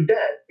 And I said, yo,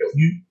 Dad,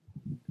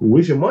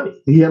 where's your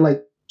money? He had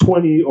like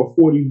 20 or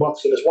 40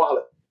 bucks in his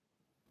wallet.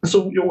 I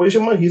said, yo, where's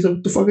your money? He said,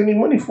 what the fuck I need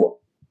money for?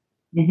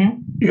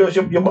 Mm-hmm. He goes,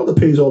 your mother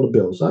pays all the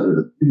bills.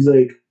 He's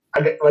like,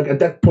 at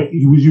that point,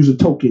 he was using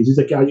tokens. He's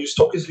like, yeah, I use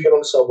tokens to get on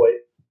the subway.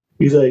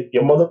 He's like,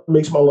 your mother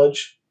makes my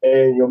lunch,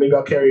 and maybe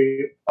I'll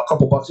carry a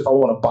couple bucks if I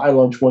want to buy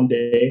lunch one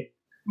day.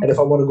 And if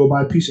I want to go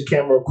buy a piece of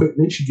camera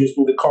equipment, she gives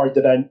me the card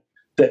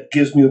that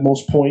gives me the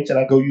most points, and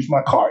I go use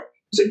my card.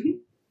 He's like,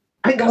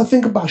 I ain't got to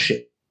think about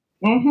shit.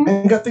 Mm-hmm. I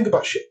ain't got to think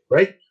about shit,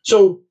 right?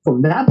 So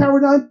from that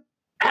paradigm,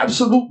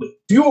 absolutely.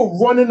 If you're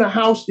running a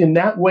house in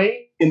that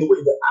way, in the way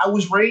that I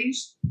was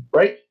raised,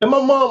 right? And my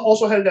mom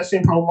also had that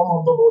same problem. My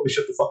mom don't know to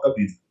shut the fuck up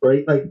either,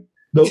 right? Like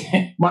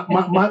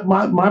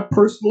my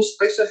personal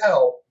slice of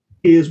hell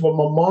is when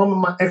my mom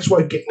and my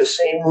ex-wife get in the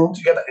same room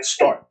together and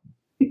start,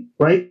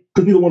 right?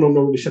 Because neither one of them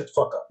know to shut the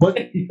fuck up. But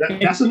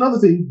that's another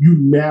thing. You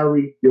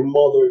marry your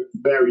mother,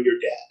 you marry your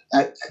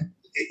dad.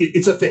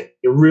 It's a thing.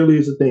 It really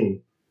is a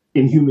thing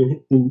in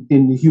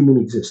the human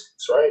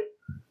existence, right?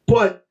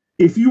 But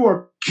if you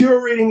are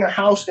curating a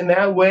house in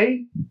that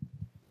way,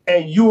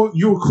 and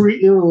you're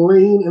creating a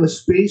lane and a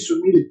space for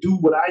me to do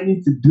what I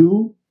need to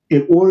do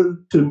in order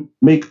to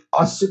make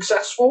us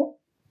successful,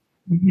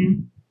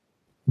 mm-hmm.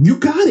 You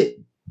got it.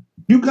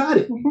 You got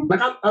it. Mm-hmm.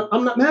 Like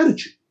I'm not mad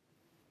at you.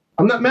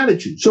 I'm not mad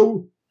at you.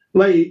 So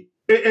like,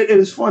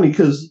 it's funny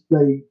because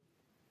like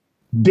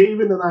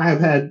David and I have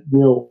had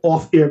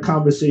off-air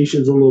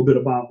conversations a little bit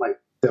about like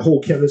the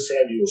whole Kevin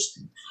Samuels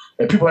thing,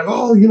 and people are like,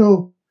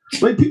 oh,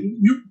 like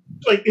you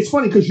like it's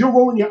funny because you're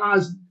rolling your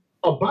eyes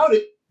about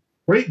it.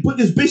 Right, but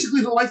it's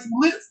basically the life you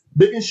live.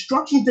 The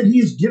instructions that he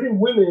is giving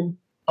women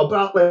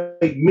about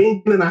like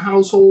maintaining a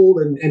household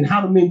and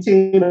how to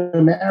maintain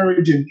a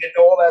marriage and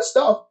all that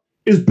stuff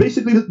is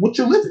basically what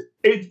you're living.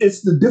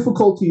 It's the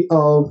difficulty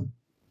of,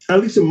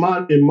 at least in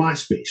my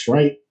space,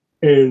 right?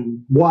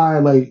 And why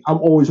like I'm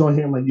always on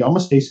here. I'm like, yo, I'm gonna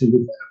stay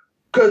single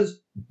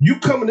because you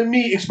coming to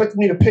me expecting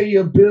me to pay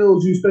your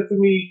bills. You expecting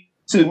me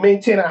to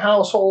maintain a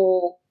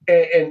household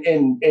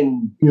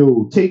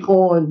take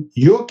on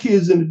your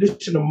kids in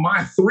addition to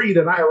my 3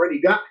 that I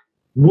already got,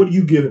 what are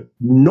you giving?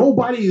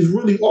 Nobody is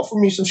really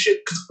offering me some shit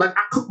because, like,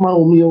 I cook my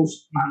own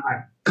meals,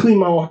 I clean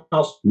my own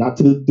house, not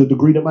to the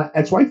degree that my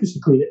ex-wife used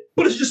to clean it,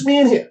 but it's just me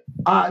in here.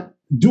 I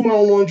do my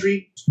own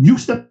laundry. You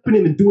stepping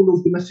in and doing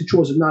those domestic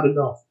chores is not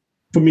enough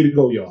for me to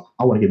go, yo,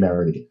 I want to get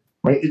married again.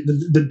 Right?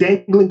 The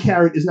dangling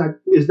carrot is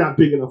not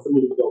big enough for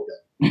me to go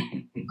there.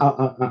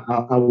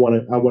 I want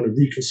to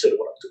reconsider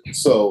what I'm doing.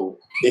 So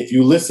if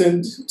you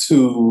listened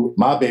to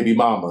my baby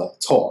mama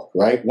talk,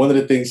 right, one of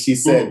the things she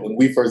said when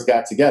we first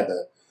got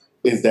together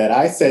is that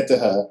I said to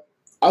her,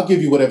 I'll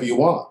give you whatever you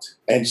want.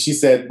 And she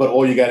said, but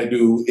all you got to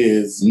do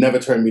is never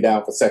turn me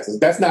down for sex.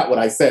 That's not what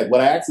I said.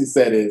 What I actually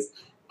said is,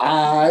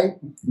 I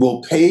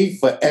will pay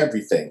for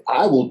everything.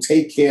 I will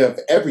take care of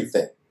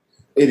everything.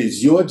 It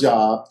is your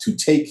job to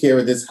take care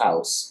of this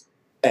house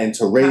and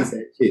to raise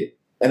that kid.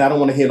 And I don't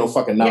want to hear no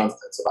fucking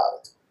nonsense about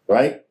it,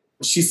 right?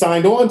 She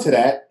signed on to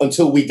that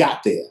until we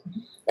got there.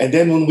 And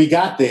then when we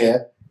got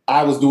there,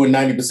 I was doing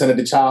 90% of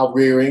the child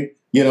rearing.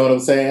 You know what I'm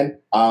saying?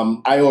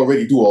 I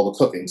already do all the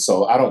cooking,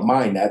 so I don't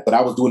mind that. But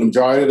I was doing the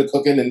majority of the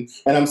cooking. And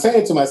I'm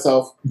saying to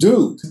myself,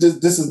 dude,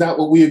 this is not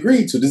what we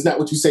agreed to. This is not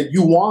what you said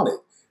you wanted.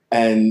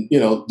 And,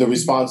 the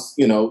response,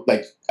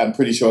 like, I'm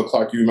pretty sure,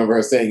 Clark, you remember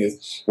her saying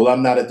is, well,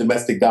 I'm not a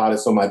domestic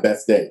goddess on my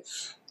best day.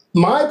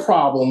 My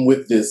problem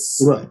with this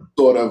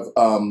sort of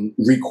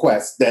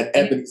request that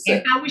Ebony said.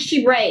 And how was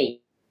she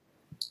raised?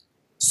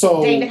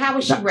 So, David, how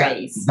was she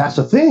raised? That's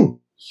a thing.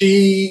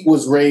 She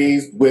was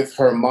raised with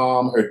her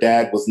mom. Her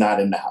dad was not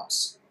in the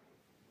house.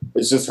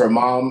 It's just her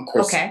mom,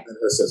 her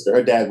sister.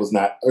 Her dad was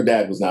not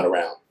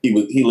around.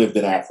 He lived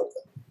in Africa.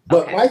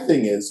 But my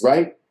thing is,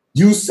 right?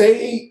 You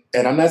say,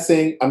 and I'm not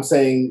saying, I'm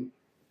saying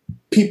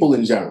people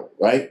in general,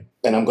 right?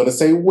 And I'm going to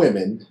say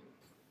women.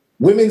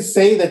 Women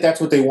say that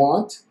that's what they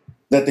want,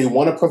 that they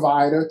want a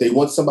provider, they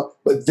want somebody,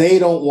 but they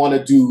don't want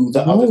to do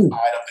the other side of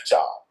the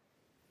job.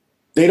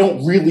 They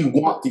don't really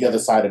want the other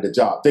side of the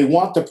job. They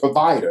want the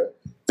provider.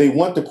 They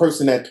want the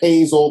person that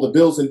pays all the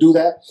bills and do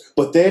that,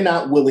 but they're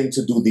not willing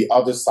to do the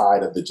other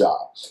side of the job.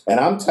 And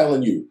I'm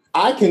telling you,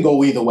 I can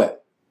go either way.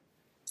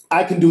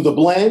 I can do the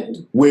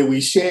blend where we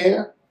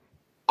share.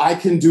 I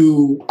can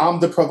do, I'm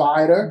the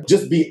provider.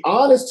 Just be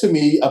honest to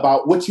me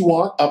about what you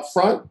want up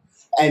front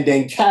and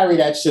then carry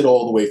that shit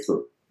all the way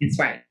through. That's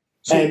right.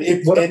 So and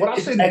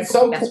if at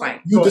some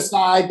point you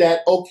decide that,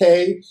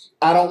 okay,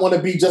 I don't want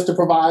to be just a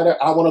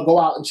provider, I want to go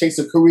out and chase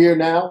a career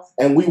now,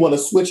 and we want to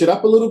switch it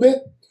up a little bit,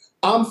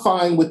 I'm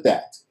fine with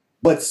that.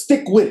 But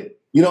stick with it.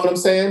 You know what I'm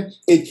saying?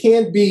 It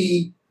can't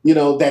be,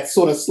 that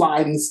sort of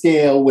sliding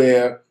scale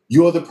where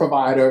you're the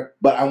provider,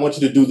 but I want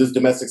you to do this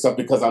domestic stuff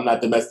because I'm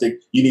not domestic.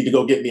 You need to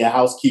go get me a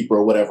housekeeper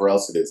or whatever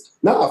else it is.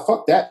 Nah,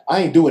 fuck that. I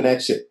ain't doing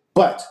that shit.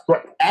 But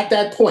at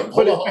that point,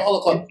 hold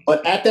on.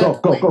 But at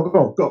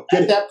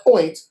that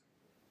point,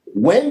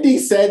 Wendy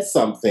said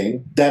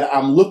something that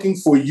I'm looking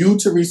for you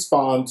to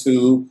respond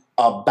to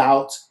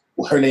about,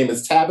 her name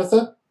is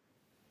Tabitha?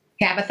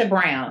 Tabitha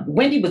Brown.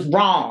 Wendy was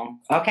wrong,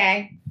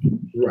 okay?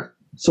 Right.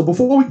 So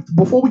before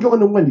we go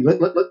into Wendy,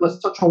 let's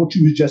touch on what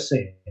you was just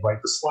saying, right?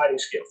 The sliding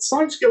scale.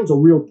 Sliding scale is a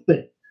real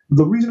thing.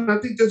 The reason I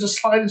think there's a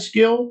sliding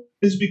scale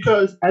is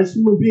because as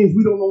human beings,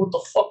 we don't know what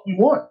the fuck we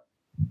want.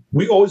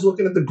 We always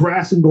looking at the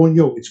grass and going,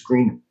 yo, it's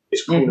greener.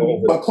 It's greener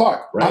over there. But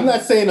Clark, right? I'm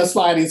not saying a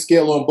sliding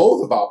scale on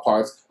both of our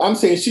parts. I'm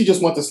saying she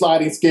just wants the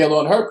sliding scale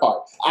on her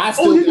part. I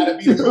still gotta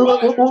be the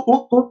provider.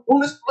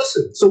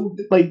 Listen. So,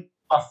 like,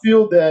 I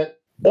feel that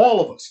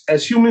all of us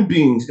as human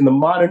beings in the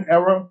modern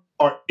era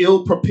are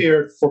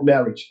ill-prepared for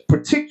marriage,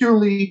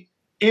 particularly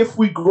if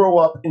we grow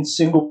up in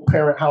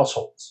single-parent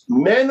households.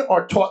 Men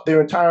are taught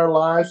their entire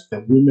lives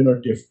that women are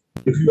different.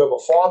 If you have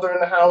a father in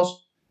the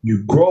house,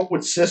 you grow up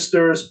with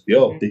sisters,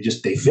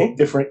 they think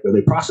different, or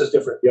they process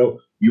different.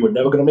 You are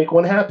never going to make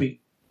one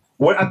happy.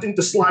 What I think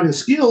the sliding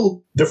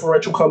scale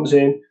differential comes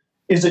in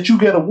is that you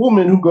get a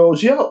woman who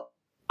goes,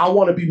 I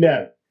want to be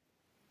married.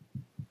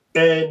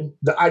 And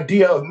the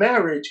idea of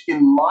marriage in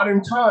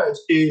modern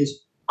times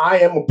is I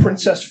am a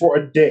princess for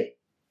a day.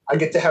 I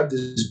get to have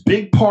this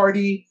big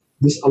party,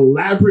 this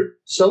elaborate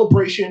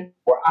celebration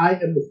where I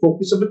am the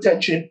focus of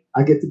attention.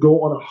 I get to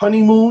go on a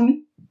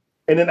honeymoon,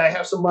 and then I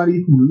have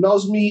somebody who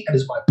loves me and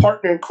is my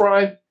partner in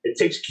crime and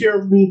takes care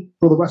of me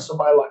for the rest of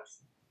my life.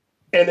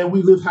 And then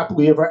we live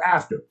happily ever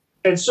after.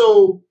 And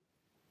so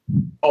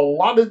a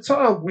lot of the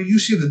time where you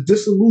see the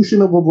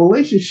dissolution of a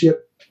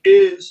relationship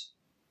is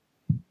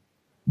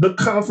the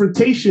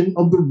confrontation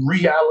of the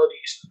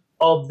realities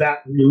of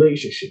that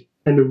relationship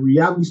and the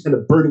realities and the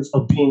burdens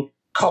of being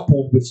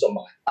coupled with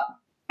somebody.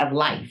 Of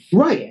life.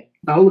 Right.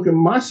 I look at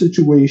my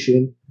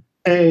situation,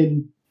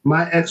 and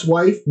my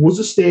ex-wife was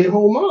a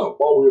stay-at-home mom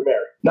while we were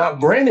married. Now,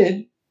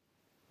 granted,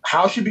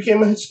 how she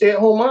became a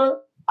stay-at-home mom,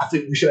 I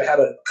think we should have had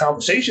a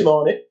conversation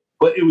on it,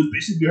 but it was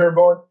basically her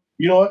going,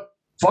 you know what,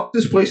 fuck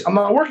this place, I'm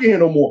not working here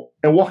no more,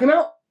 and walking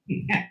out.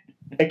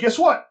 And guess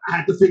what? I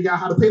had to figure out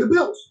how to pay the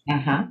bills.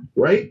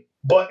 Right?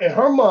 But in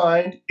her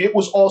mind, it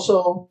was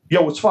also,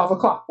 it's 5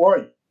 o'clock. Where are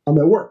you? I'm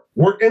at work.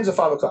 Work ends at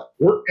 5 o'clock.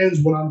 Work ends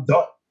when I'm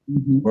done.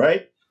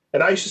 right?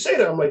 And I used to say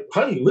that, I'm like,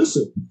 honey,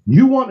 listen,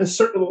 you want a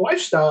certain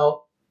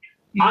lifestyle,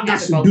 I got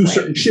to do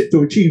certain shit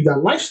to achieve that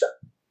lifestyle.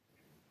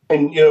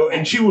 And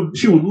and she would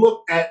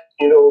look at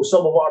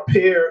some of our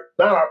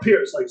not our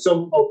peers, like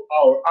some of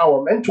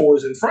our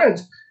mentors and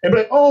friends, and be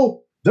like,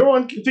 oh, they're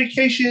on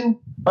vacation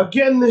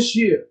again this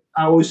year.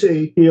 I always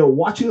say,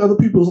 watching other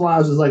people's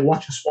lives is like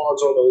watching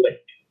swans on the lake.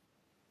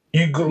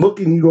 You go look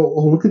and you go,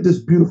 oh, look at this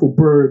beautiful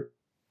bird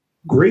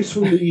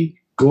gracefully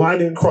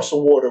gliding across the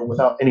water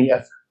without any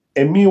effort.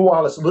 And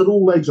meanwhile, its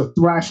little legs are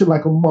thrashing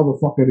like a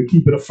motherfucker to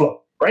keep it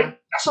afloat, right?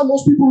 That's how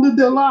most people live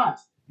their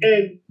lives.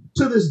 And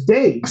to this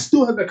day, I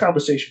still have that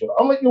conversation with them.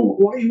 I'm like,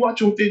 why are you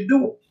watching what they're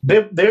doing?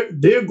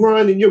 Their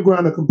grind and your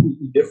grind are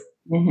completely different.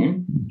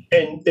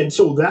 Mm-hmm. And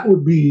so that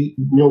would be,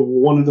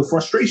 one of the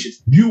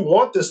frustrations. You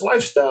want this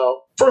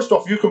lifestyle. First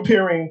off, you're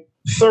comparing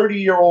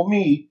 30-year-old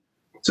me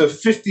to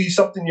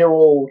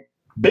 50-something-year-old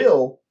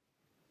Bill,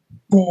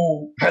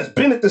 who has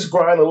been at this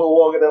grind a little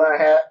longer than I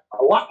have,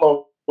 a lot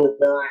longer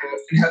than I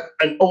have,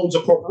 and owns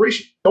a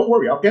corporation. Don't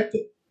worry, I'll get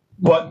there.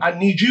 But I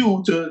need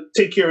you to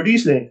take care of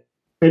these things.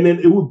 And then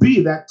it would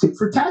be that tit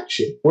for tat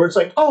shit where it's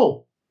like,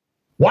 oh,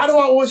 why do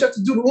I always have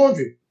to do the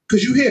laundry?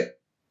 Because you're here.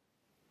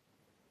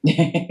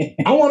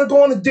 I want to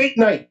go on a date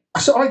night. I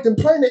said, all right, then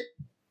plan it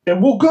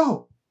and we'll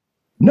go.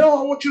 No,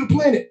 I want you to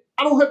plan it.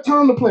 I don't have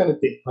time to plan a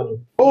date, honey.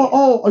 I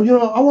want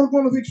to go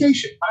on a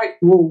vacation. All right,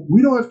 well,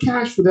 we don't have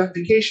cash for that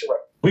vacation right.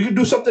 We could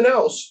do something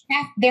else.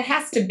 There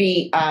has to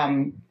be,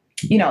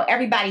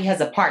 everybody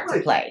has a part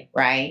to play,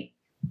 right?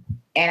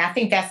 And I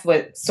think that's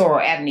what Sorrel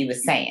Ebony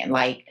was saying.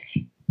 Like,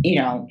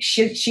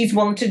 she's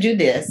willing to do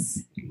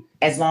this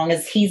as long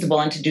as he's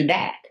willing to do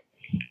that.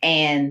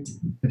 And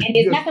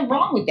there's nothing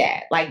wrong with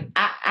that. Like,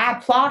 I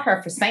applaud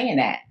her for saying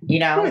that,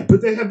 Right,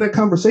 but they have that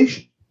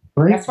conversation,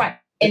 right? That's right.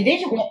 And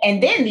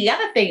then the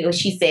other thing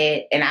she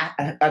said, and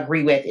I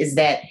agree with, is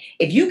that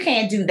if you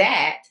can't do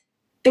that,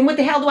 then what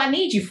the hell do I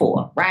need you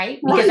for, right?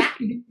 Because I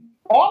can do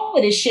all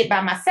of this shit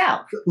by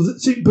myself.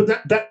 See, but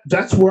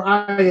that's where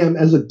I am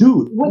as a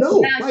dude.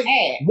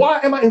 Why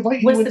am I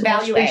inviting you into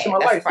my space in my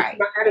life? Right.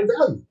 Not adding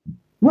value.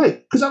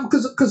 Right,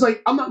 because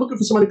I'm not looking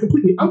for somebody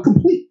completely. I'm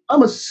complete.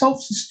 I'm a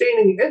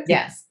self-sustaining entity.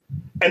 Yes.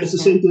 And it's the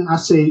same thing I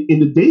say in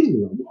the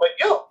dating room. I'm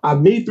like,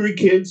 I've made 3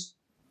 kids.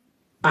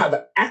 I have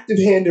an active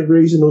hand in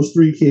raising those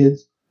 3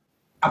 kids.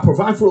 I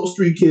provide for those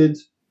 3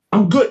 kids.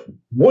 I'm good.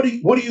 What are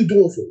you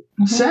doing for me?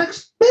 Mm-hmm.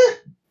 Sex?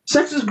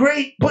 Sex is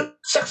great, but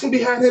sex can be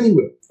had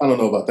anywhere. I don't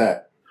know about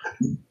that.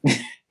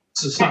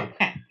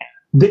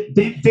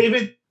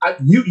 David,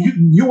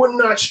 you are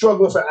not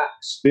struggling for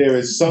ass. There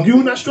is something.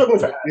 You're not struggling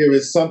for ass. There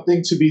is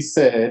something to be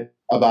said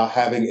about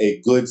having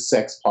a good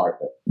sex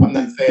partner. I'm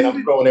not saying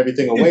I'm throwing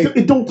everything away.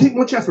 It don't take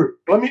much effort.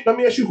 Let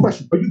me ask you a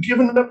question. Are you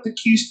giving up the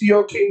keys to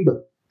your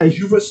kingdom as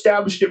you've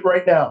established it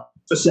right now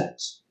for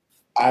sex?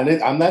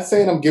 I'm not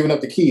saying I'm giving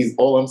up the keys.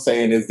 All I'm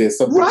saying is there's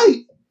something.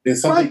 Right.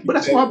 There's something. Right, but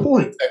that's my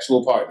point.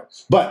 Sexual partner.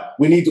 But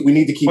we need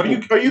to keep. Are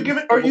you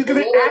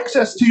giving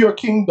access to your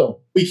kingdom?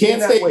 We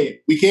can't stay here.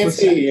 We can't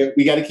stay here.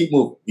 We got to keep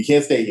moving. We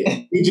can't stay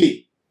here.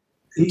 PG.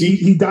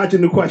 He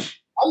dodging the question.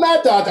 I'm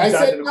not dodging. I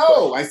said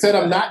no. I said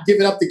I'm not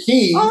giving up the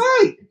keys. All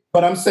right.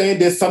 But I'm saying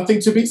there's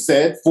something to be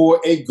said for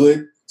a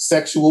good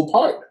sexual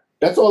partner.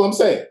 That's all I'm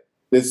saying.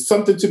 There's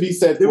something to be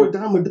said for a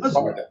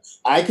partner.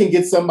 I can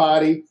get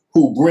somebody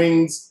who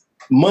brings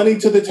money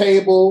to the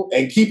table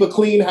and keep a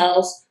clean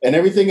house and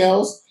everything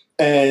else.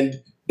 And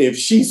if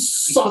she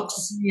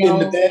sucks in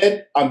the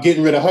bed, I'm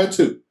getting rid of her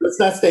too. Let's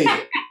not stay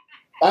here.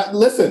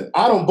 Listen,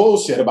 I don't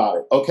bullshit about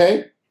it,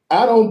 okay?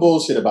 I don't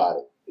bullshit about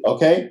it,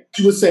 okay?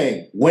 She was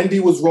saying Wendy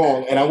was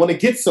wrong, and I want to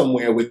get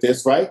somewhere with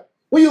this, right?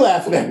 What are you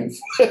laughing at me?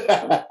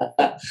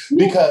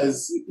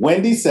 Because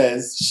Wendy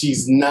says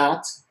she's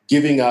not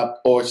giving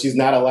up or she's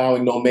not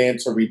allowing no man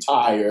to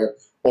retire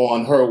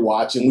on her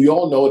watch. And we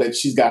all know that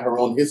she's got her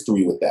own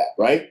history with that,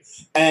 right?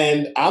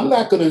 And I'm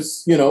not going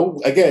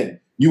to, again,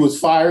 you was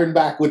firing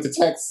back with the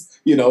text,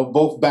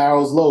 both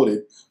barrels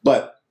loaded.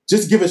 But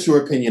just give us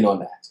your opinion on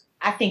that.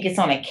 I think it's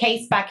on a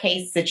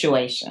case-by-case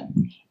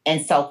situation.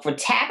 And so for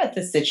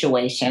Tabitha's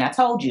situation, I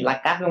told you,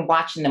 like, I've been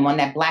watching them on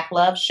that Black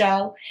Love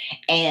show,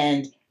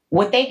 and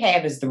what they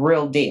have is the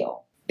real deal.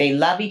 They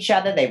love each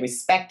other. They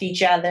respect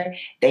each other.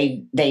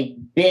 They've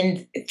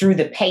been through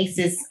the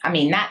paces. I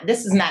mean,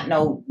 this is not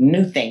no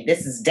new thing.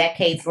 This is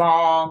decades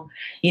long,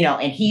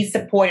 and he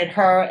supported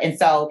her. And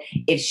so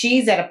if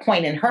she's at a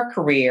point in her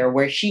career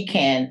where she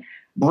can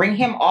bring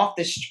him off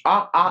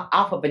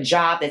of a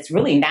job that's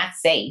really not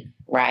safe,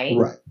 right?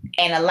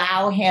 And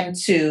allow him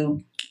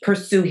to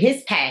pursue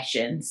his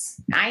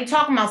passions. I ain't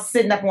talking about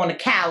sitting up on the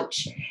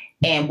couch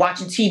and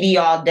watching TV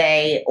all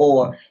day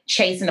or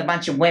chasing a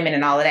bunch of women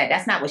and all of that.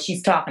 That's not what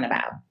she's talking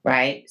about,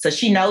 right? So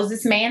she knows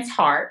this man's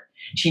heart,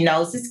 she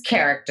knows his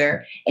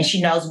character, and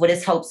she knows what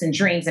his hopes and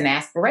dreams and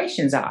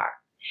aspirations are.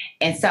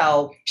 And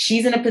so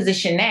she's in a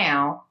position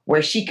now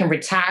where she can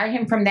retire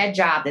him from that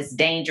job that's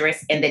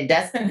dangerous and that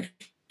doesn't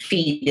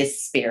feed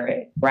his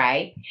spirit,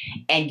 right?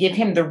 And give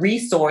him the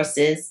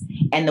resources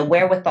and the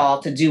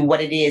wherewithal to do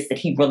what it is that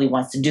he really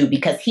wants to do,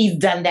 because he's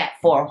done that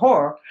for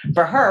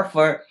her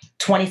for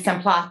 20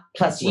 some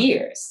plus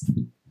years.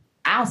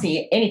 I don't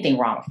see anything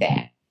wrong with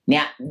that.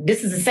 Now,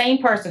 this is the same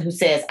person who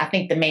says, I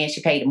think the man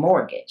should pay the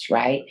mortgage,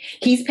 right?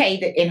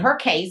 In her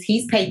case,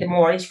 he's paid the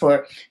mortgage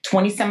for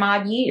 20 some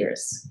odd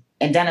years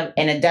and done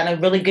a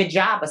really good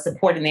job of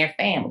supporting their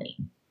family.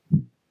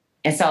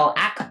 And so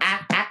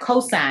I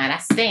co-sign, I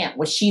stamp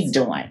what she's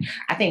doing.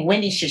 I think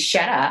Wendy should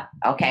shut up,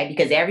 okay?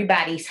 Because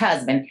everybody's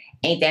husband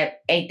ain't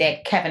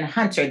that Kevin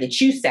Hunter that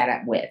you set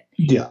up with.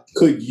 Yeah.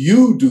 Could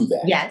you do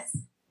that? Yes.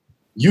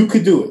 You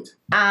could do it.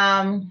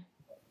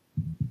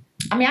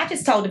 I mean, I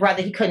just told the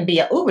brother he couldn't be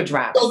an Uber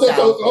driver.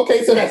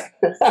 Okay, so that's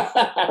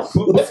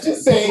let's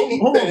just say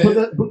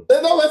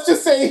let's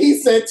just say he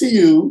said to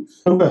you,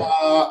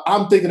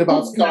 I'm thinking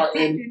about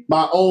starting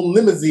my own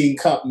limousine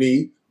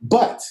company,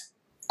 but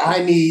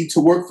I need to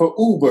work for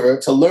Uber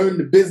to learn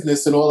the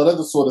business and all that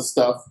other sort of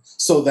stuff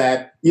so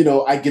that,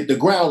 I get the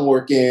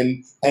groundwork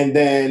in, and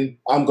then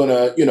I'm going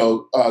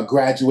to,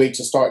 graduate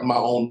to starting my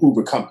own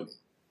Uber company.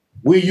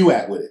 Where you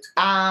at with it?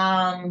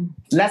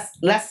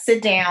 Let's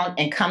sit down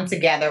and come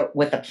together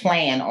with a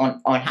plan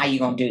on how you're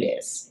gonna do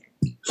this.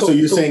 So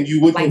you're saying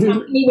you would come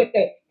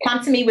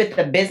to me with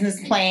the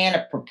business plan,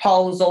 a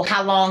proposal,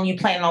 how long you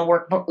plan on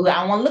working for Uber.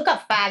 I want to look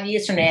up 5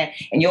 years from now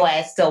and your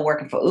ass still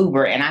working for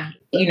Uber, and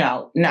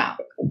no.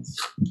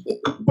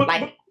 But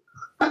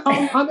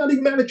I'm not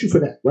even mad at you for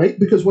that, right?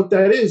 Because what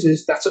that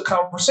is that's a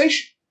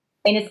conversation.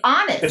 And it's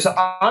honest. It's an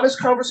honest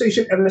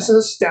conversation, and it's an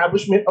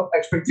establishment of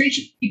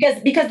expectation.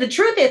 Because the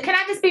truth is, can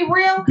I just be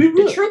real?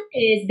 The truth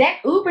is that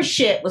Uber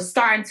shit was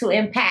starting to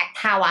impact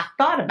how I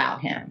thought about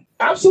him.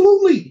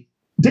 Absolutely.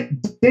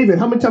 David,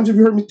 how many times have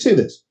you heard me say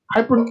this?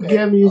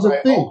 Hypergamy is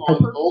a thing.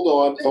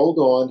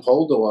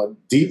 Hold on.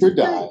 Deeper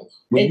dive.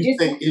 When you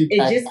say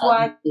impact, how you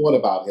thought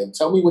about him,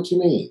 tell me what you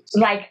mean.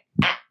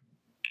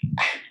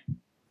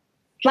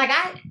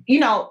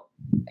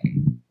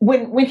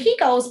 When he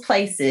goes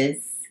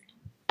places,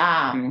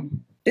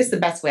 this is the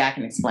best way I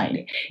can explain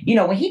it.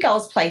 When he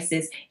goes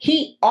places,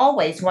 he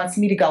always wants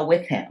me to go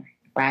with him,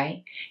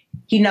 right?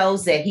 He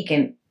knows that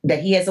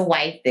he has a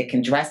wife that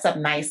can dress up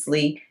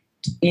nicely.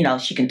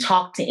 She can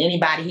talk to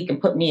anybody. He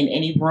can put me in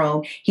any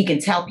room. He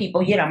can tell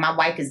people, my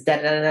wife is da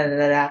da da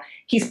da da.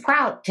 He's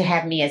proud to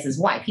have me as his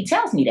wife. He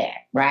tells me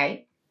that,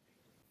 right?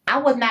 I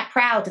was not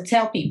proud to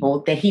tell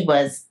people that he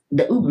was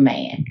the Uber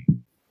man.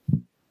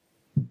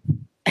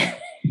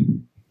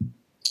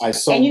 And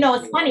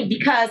it's funny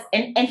because,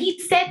 and he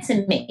said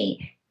to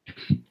me,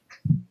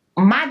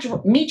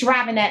 me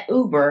driving that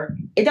Uber,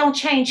 it don't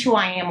change who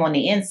I am on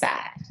the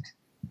inside.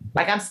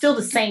 Like, I'm still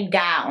the same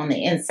guy on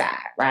the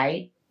inside,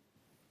 right?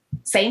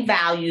 Same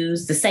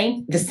values, the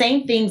same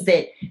things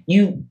that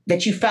you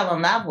fell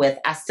in love with.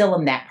 I still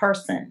am that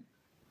person.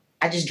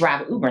 I just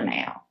drive Uber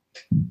now.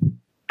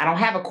 I don't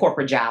have a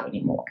corporate job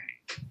anymore.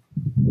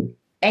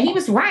 And he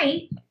was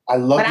right. I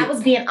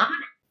was being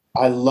honest.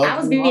 I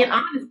was being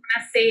honest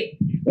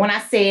when I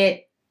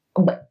said,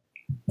 but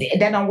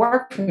that don't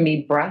work for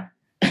me, bruh.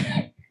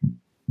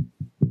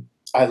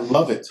 I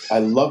love it. I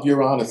love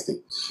your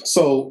honesty.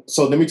 So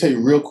let me tell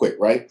you real quick,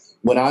 right?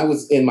 When I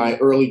was in my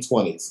early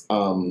 20s,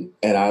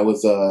 and I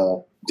was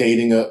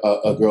dating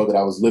a girl that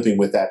I was living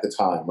with at the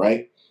time,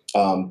 right?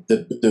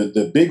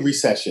 The big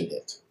recession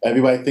hit.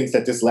 Everybody thinks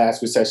that this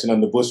last recession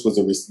under Bush was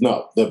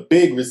the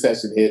big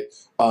recession hit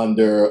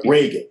under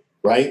Reagan,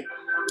 right?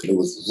 It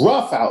was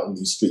rough out in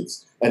these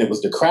streets. And it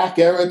was the crack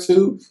era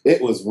too.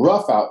 It was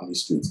rough out in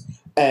these streets.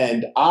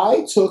 And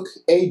I took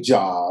a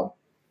job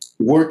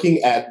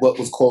working at what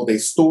was called a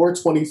Store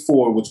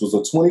 24, which was a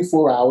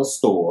 24-hour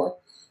store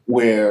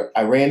where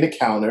I ran the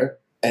counter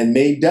and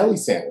made deli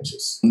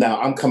sandwiches.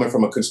 Now, I'm coming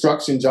from a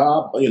construction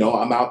job.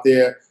 I'm out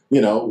there,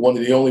 one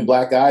of the only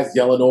black guys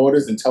yelling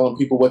orders and telling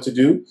people what to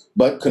do.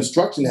 But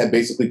construction had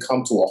basically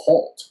come to a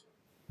halt.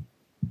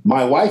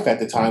 My wife at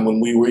the time when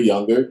we were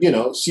younger,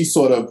 she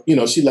sort of,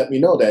 she let me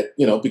know that,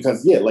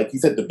 because, like you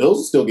said, the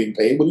bills are still getting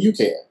paid. What do you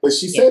care? But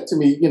she said to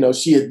me,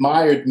 she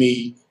admired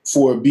me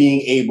for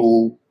being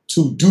able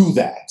to do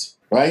that,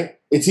 right?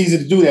 It's easy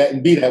to do that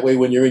and be that way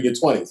when you're in your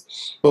 20s.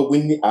 But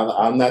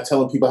I'm not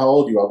telling people how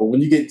old you are, but when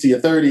you get to your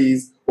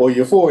 30s or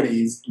your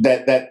 40s,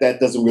 that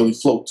doesn't really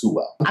float too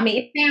well. I mean,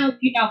 it sounds,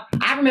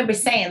 I remember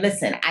saying,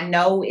 listen, I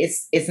know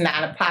it's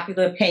not a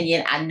popular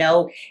opinion. I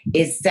know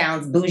it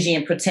sounds bougie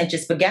and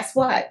pretentious, but guess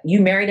what?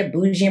 You married a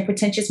bougie and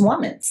pretentious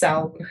woman.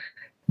 So,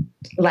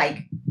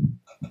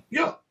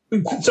 yeah.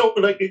 So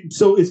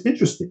it's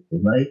interesting,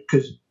 right?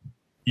 Because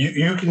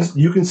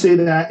you can say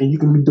that and you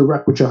can be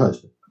direct with your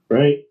husband,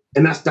 right?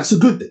 And that's a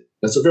good thing.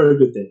 That's a very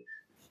good thing.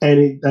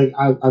 And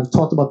I've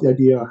talked about the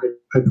idea of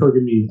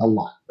hypergamy a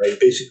lot, right?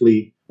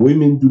 Basically,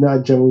 women do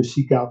not generally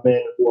seek out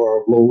men who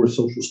are of lower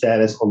social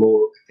status or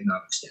lower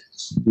economic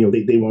status.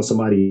 They want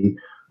somebody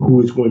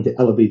who is going to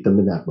elevate them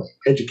in that way.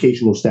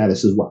 Educational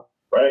status as well,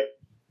 right?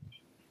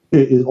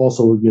 It is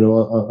also,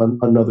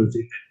 another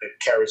thing that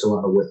carries a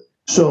lot of weight.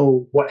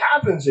 So what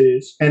happens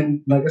is,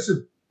 and like I said,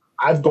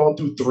 I've gone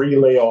through 3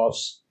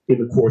 layoffs in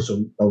the course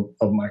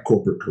of my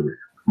corporate career.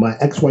 My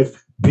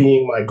ex-wife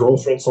being my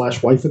girlfriend /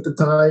 wife at the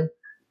time,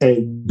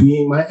 and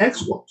being my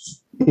ex-wife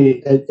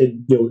at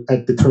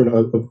the turn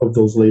of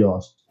those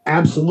layoffs.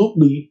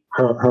 Absolutely,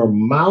 her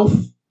mouth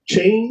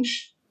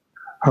changed,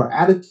 her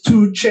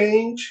attitude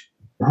changed,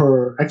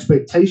 her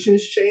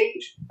expectations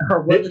changed,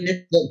 her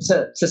willingness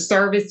to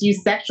service you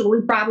sexually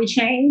probably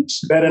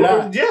changed. Better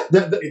not. Yeah,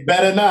 it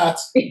better not.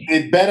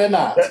 It better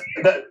not.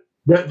 But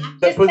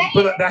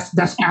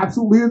that's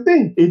absolutely the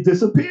thing. It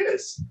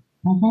disappears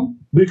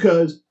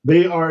because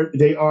they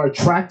are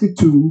attracted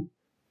to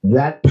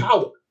that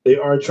power. They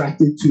are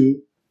attracted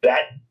to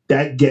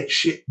that get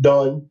shit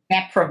done.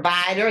 That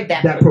provider,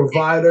 that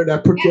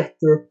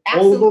protector,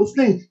 all of those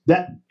things.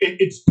 That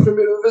it's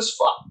primitive as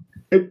fuck.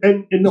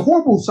 And the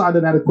horrible side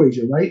of that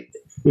equation, right?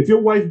 If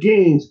your wife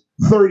gains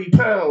 30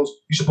 pounds,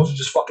 you're supposed to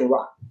just fucking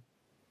rock.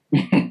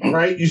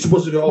 Right? You're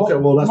supposed to go, okay,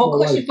 well, that's more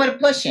my cushion wife. for the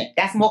pushing.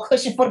 That's more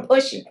cushion for the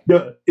pushing.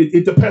 Yeah,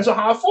 it depends on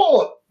how I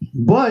fall.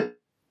 But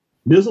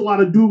there's a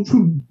lot of dudes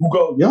who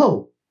go,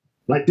 yo,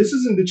 like, this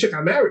isn't the chick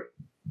I married.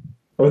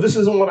 Or this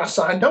isn't what I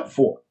signed up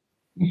for.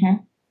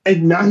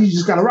 And now he's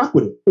just got to rock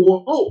with it.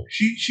 Or, oh,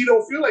 she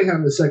don't feel like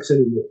having sex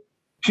anymore.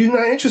 She's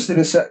not interested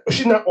in sex.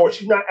 She's not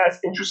as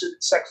interested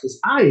in sex as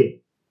I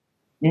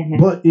am.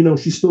 But,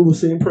 she's still the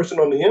same person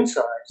on the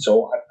inside.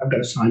 So I've got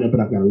to sign up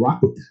and I've got to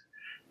rock with that.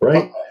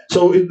 Right?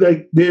 So it's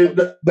like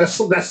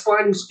that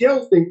sliding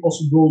scale thing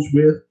also goes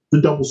with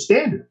the double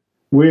standard,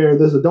 where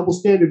there's a double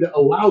standard that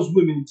allows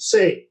women to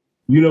say,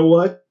 you know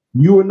what?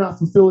 You are not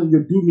fulfilling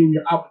your duty and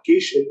your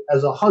obligation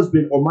as a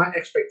husband or my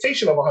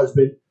expectation of a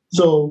husband.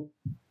 So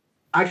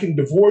I can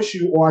divorce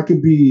you or I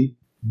can be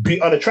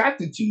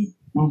unattracted to you.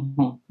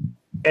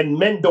 And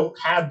men don't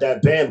have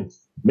that bandwidth.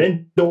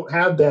 Men don't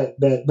have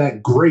that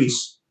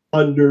grace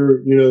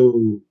under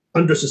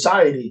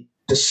society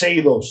to say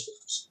those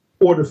things.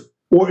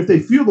 Or if they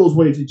feel those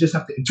ways, they just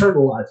have to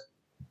internalize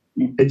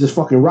it and just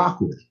fucking rock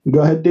with it.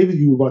 Go ahead, David.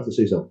 You were about to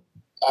say something.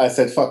 I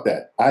said, "Fuck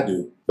that." I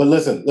do. But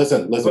listen.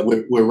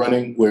 We're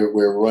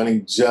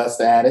running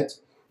just at it.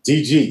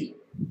 DG,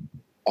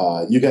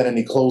 you got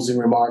any closing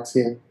remarks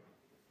here?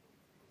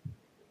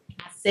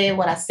 I said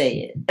what I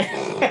said.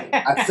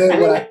 I said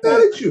what I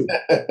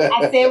said.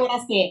 I said what I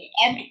said.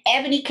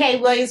 Ebony K.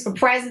 Williams for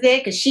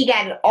president because she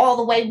got it all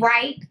the way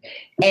right.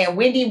 And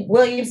Wendy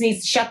Williams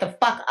needs to shut the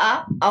fuck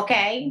up,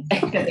 okay?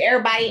 Because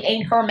everybody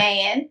ain't her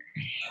man.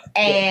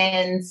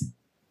 And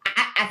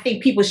I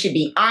think people should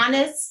be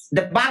honest.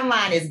 The bottom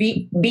line is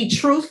be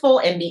truthful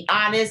and be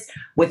honest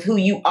with who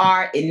you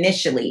are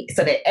initially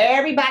so that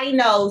everybody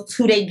knows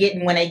who they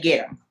getting when they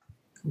get them.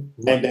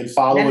 And then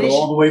follow it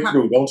all the way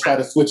through. Don't try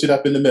to switch it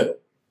up in the middle.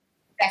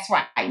 That's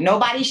right.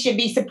 Nobody should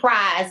be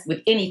surprised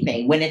with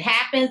anything. When it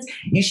happens,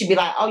 you should be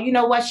like, oh, you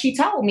know what? She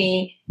told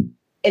me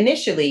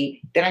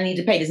initially that I need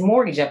to pay this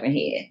mortgage up in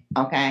here.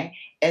 Okay.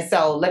 And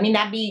so let me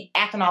not be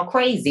acting all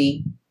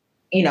crazy.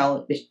 She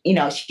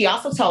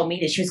also told me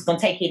that she was going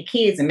to take care of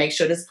kids and make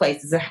sure this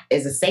place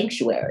is a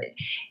sanctuary.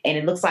 And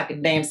it looks like a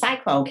damn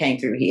cyclone came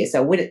through here.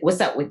 So what's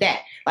up with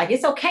that? Like,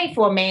 it's okay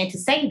for a man to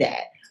say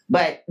that,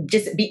 but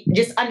just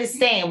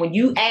understand when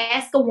you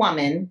ask a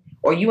woman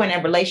or you in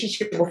a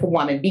relationship with a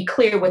woman, be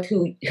clear with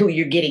who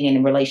you're getting in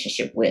a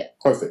relationship with.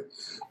 Perfect.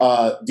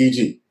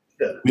 DG,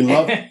 we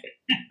love you.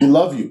 We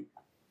love you.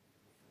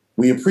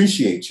 We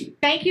appreciate you.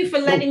 Thank you for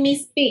letting me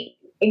speak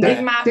and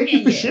give my opinion. Thank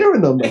you for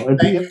sharing them, though. And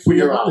thank you for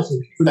your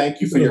honesty.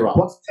 Thank you for your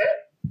honesty.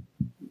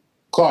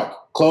 Clark,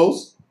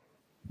 close.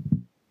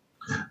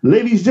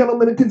 Ladies,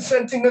 gentlemen, and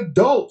consenting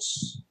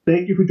adults,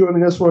 thank you for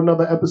joining us for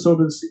another episode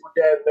of the Single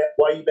Dad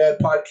Why You Mad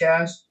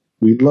podcast.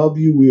 We love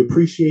you. We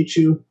appreciate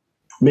you.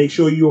 Make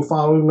sure you are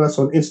following us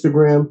on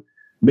Instagram.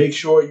 Make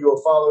sure you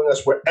are following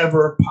us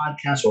wherever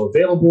podcasts are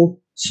available.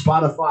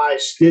 Spotify,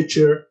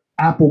 Stitcher,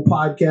 Apple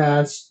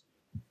Podcasts.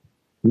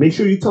 Make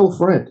sure you tell a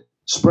friend.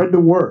 Spread the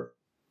word.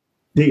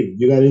 David,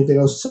 you got anything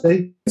else to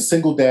say?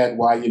 Single Dad,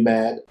 Why You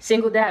Mad?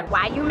 Single Dad,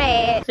 Why You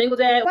Mad? Single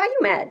Dad, Why You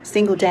Mad?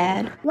 Single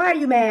Dad, Why Are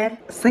You Mad?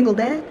 Single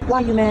Dad, Why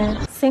You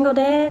Mad? Single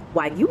Dad,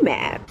 Why You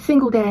Mad?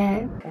 Single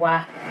Dad,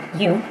 Why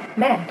You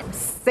Mad?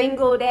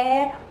 Single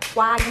Dad,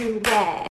 Why You Mad?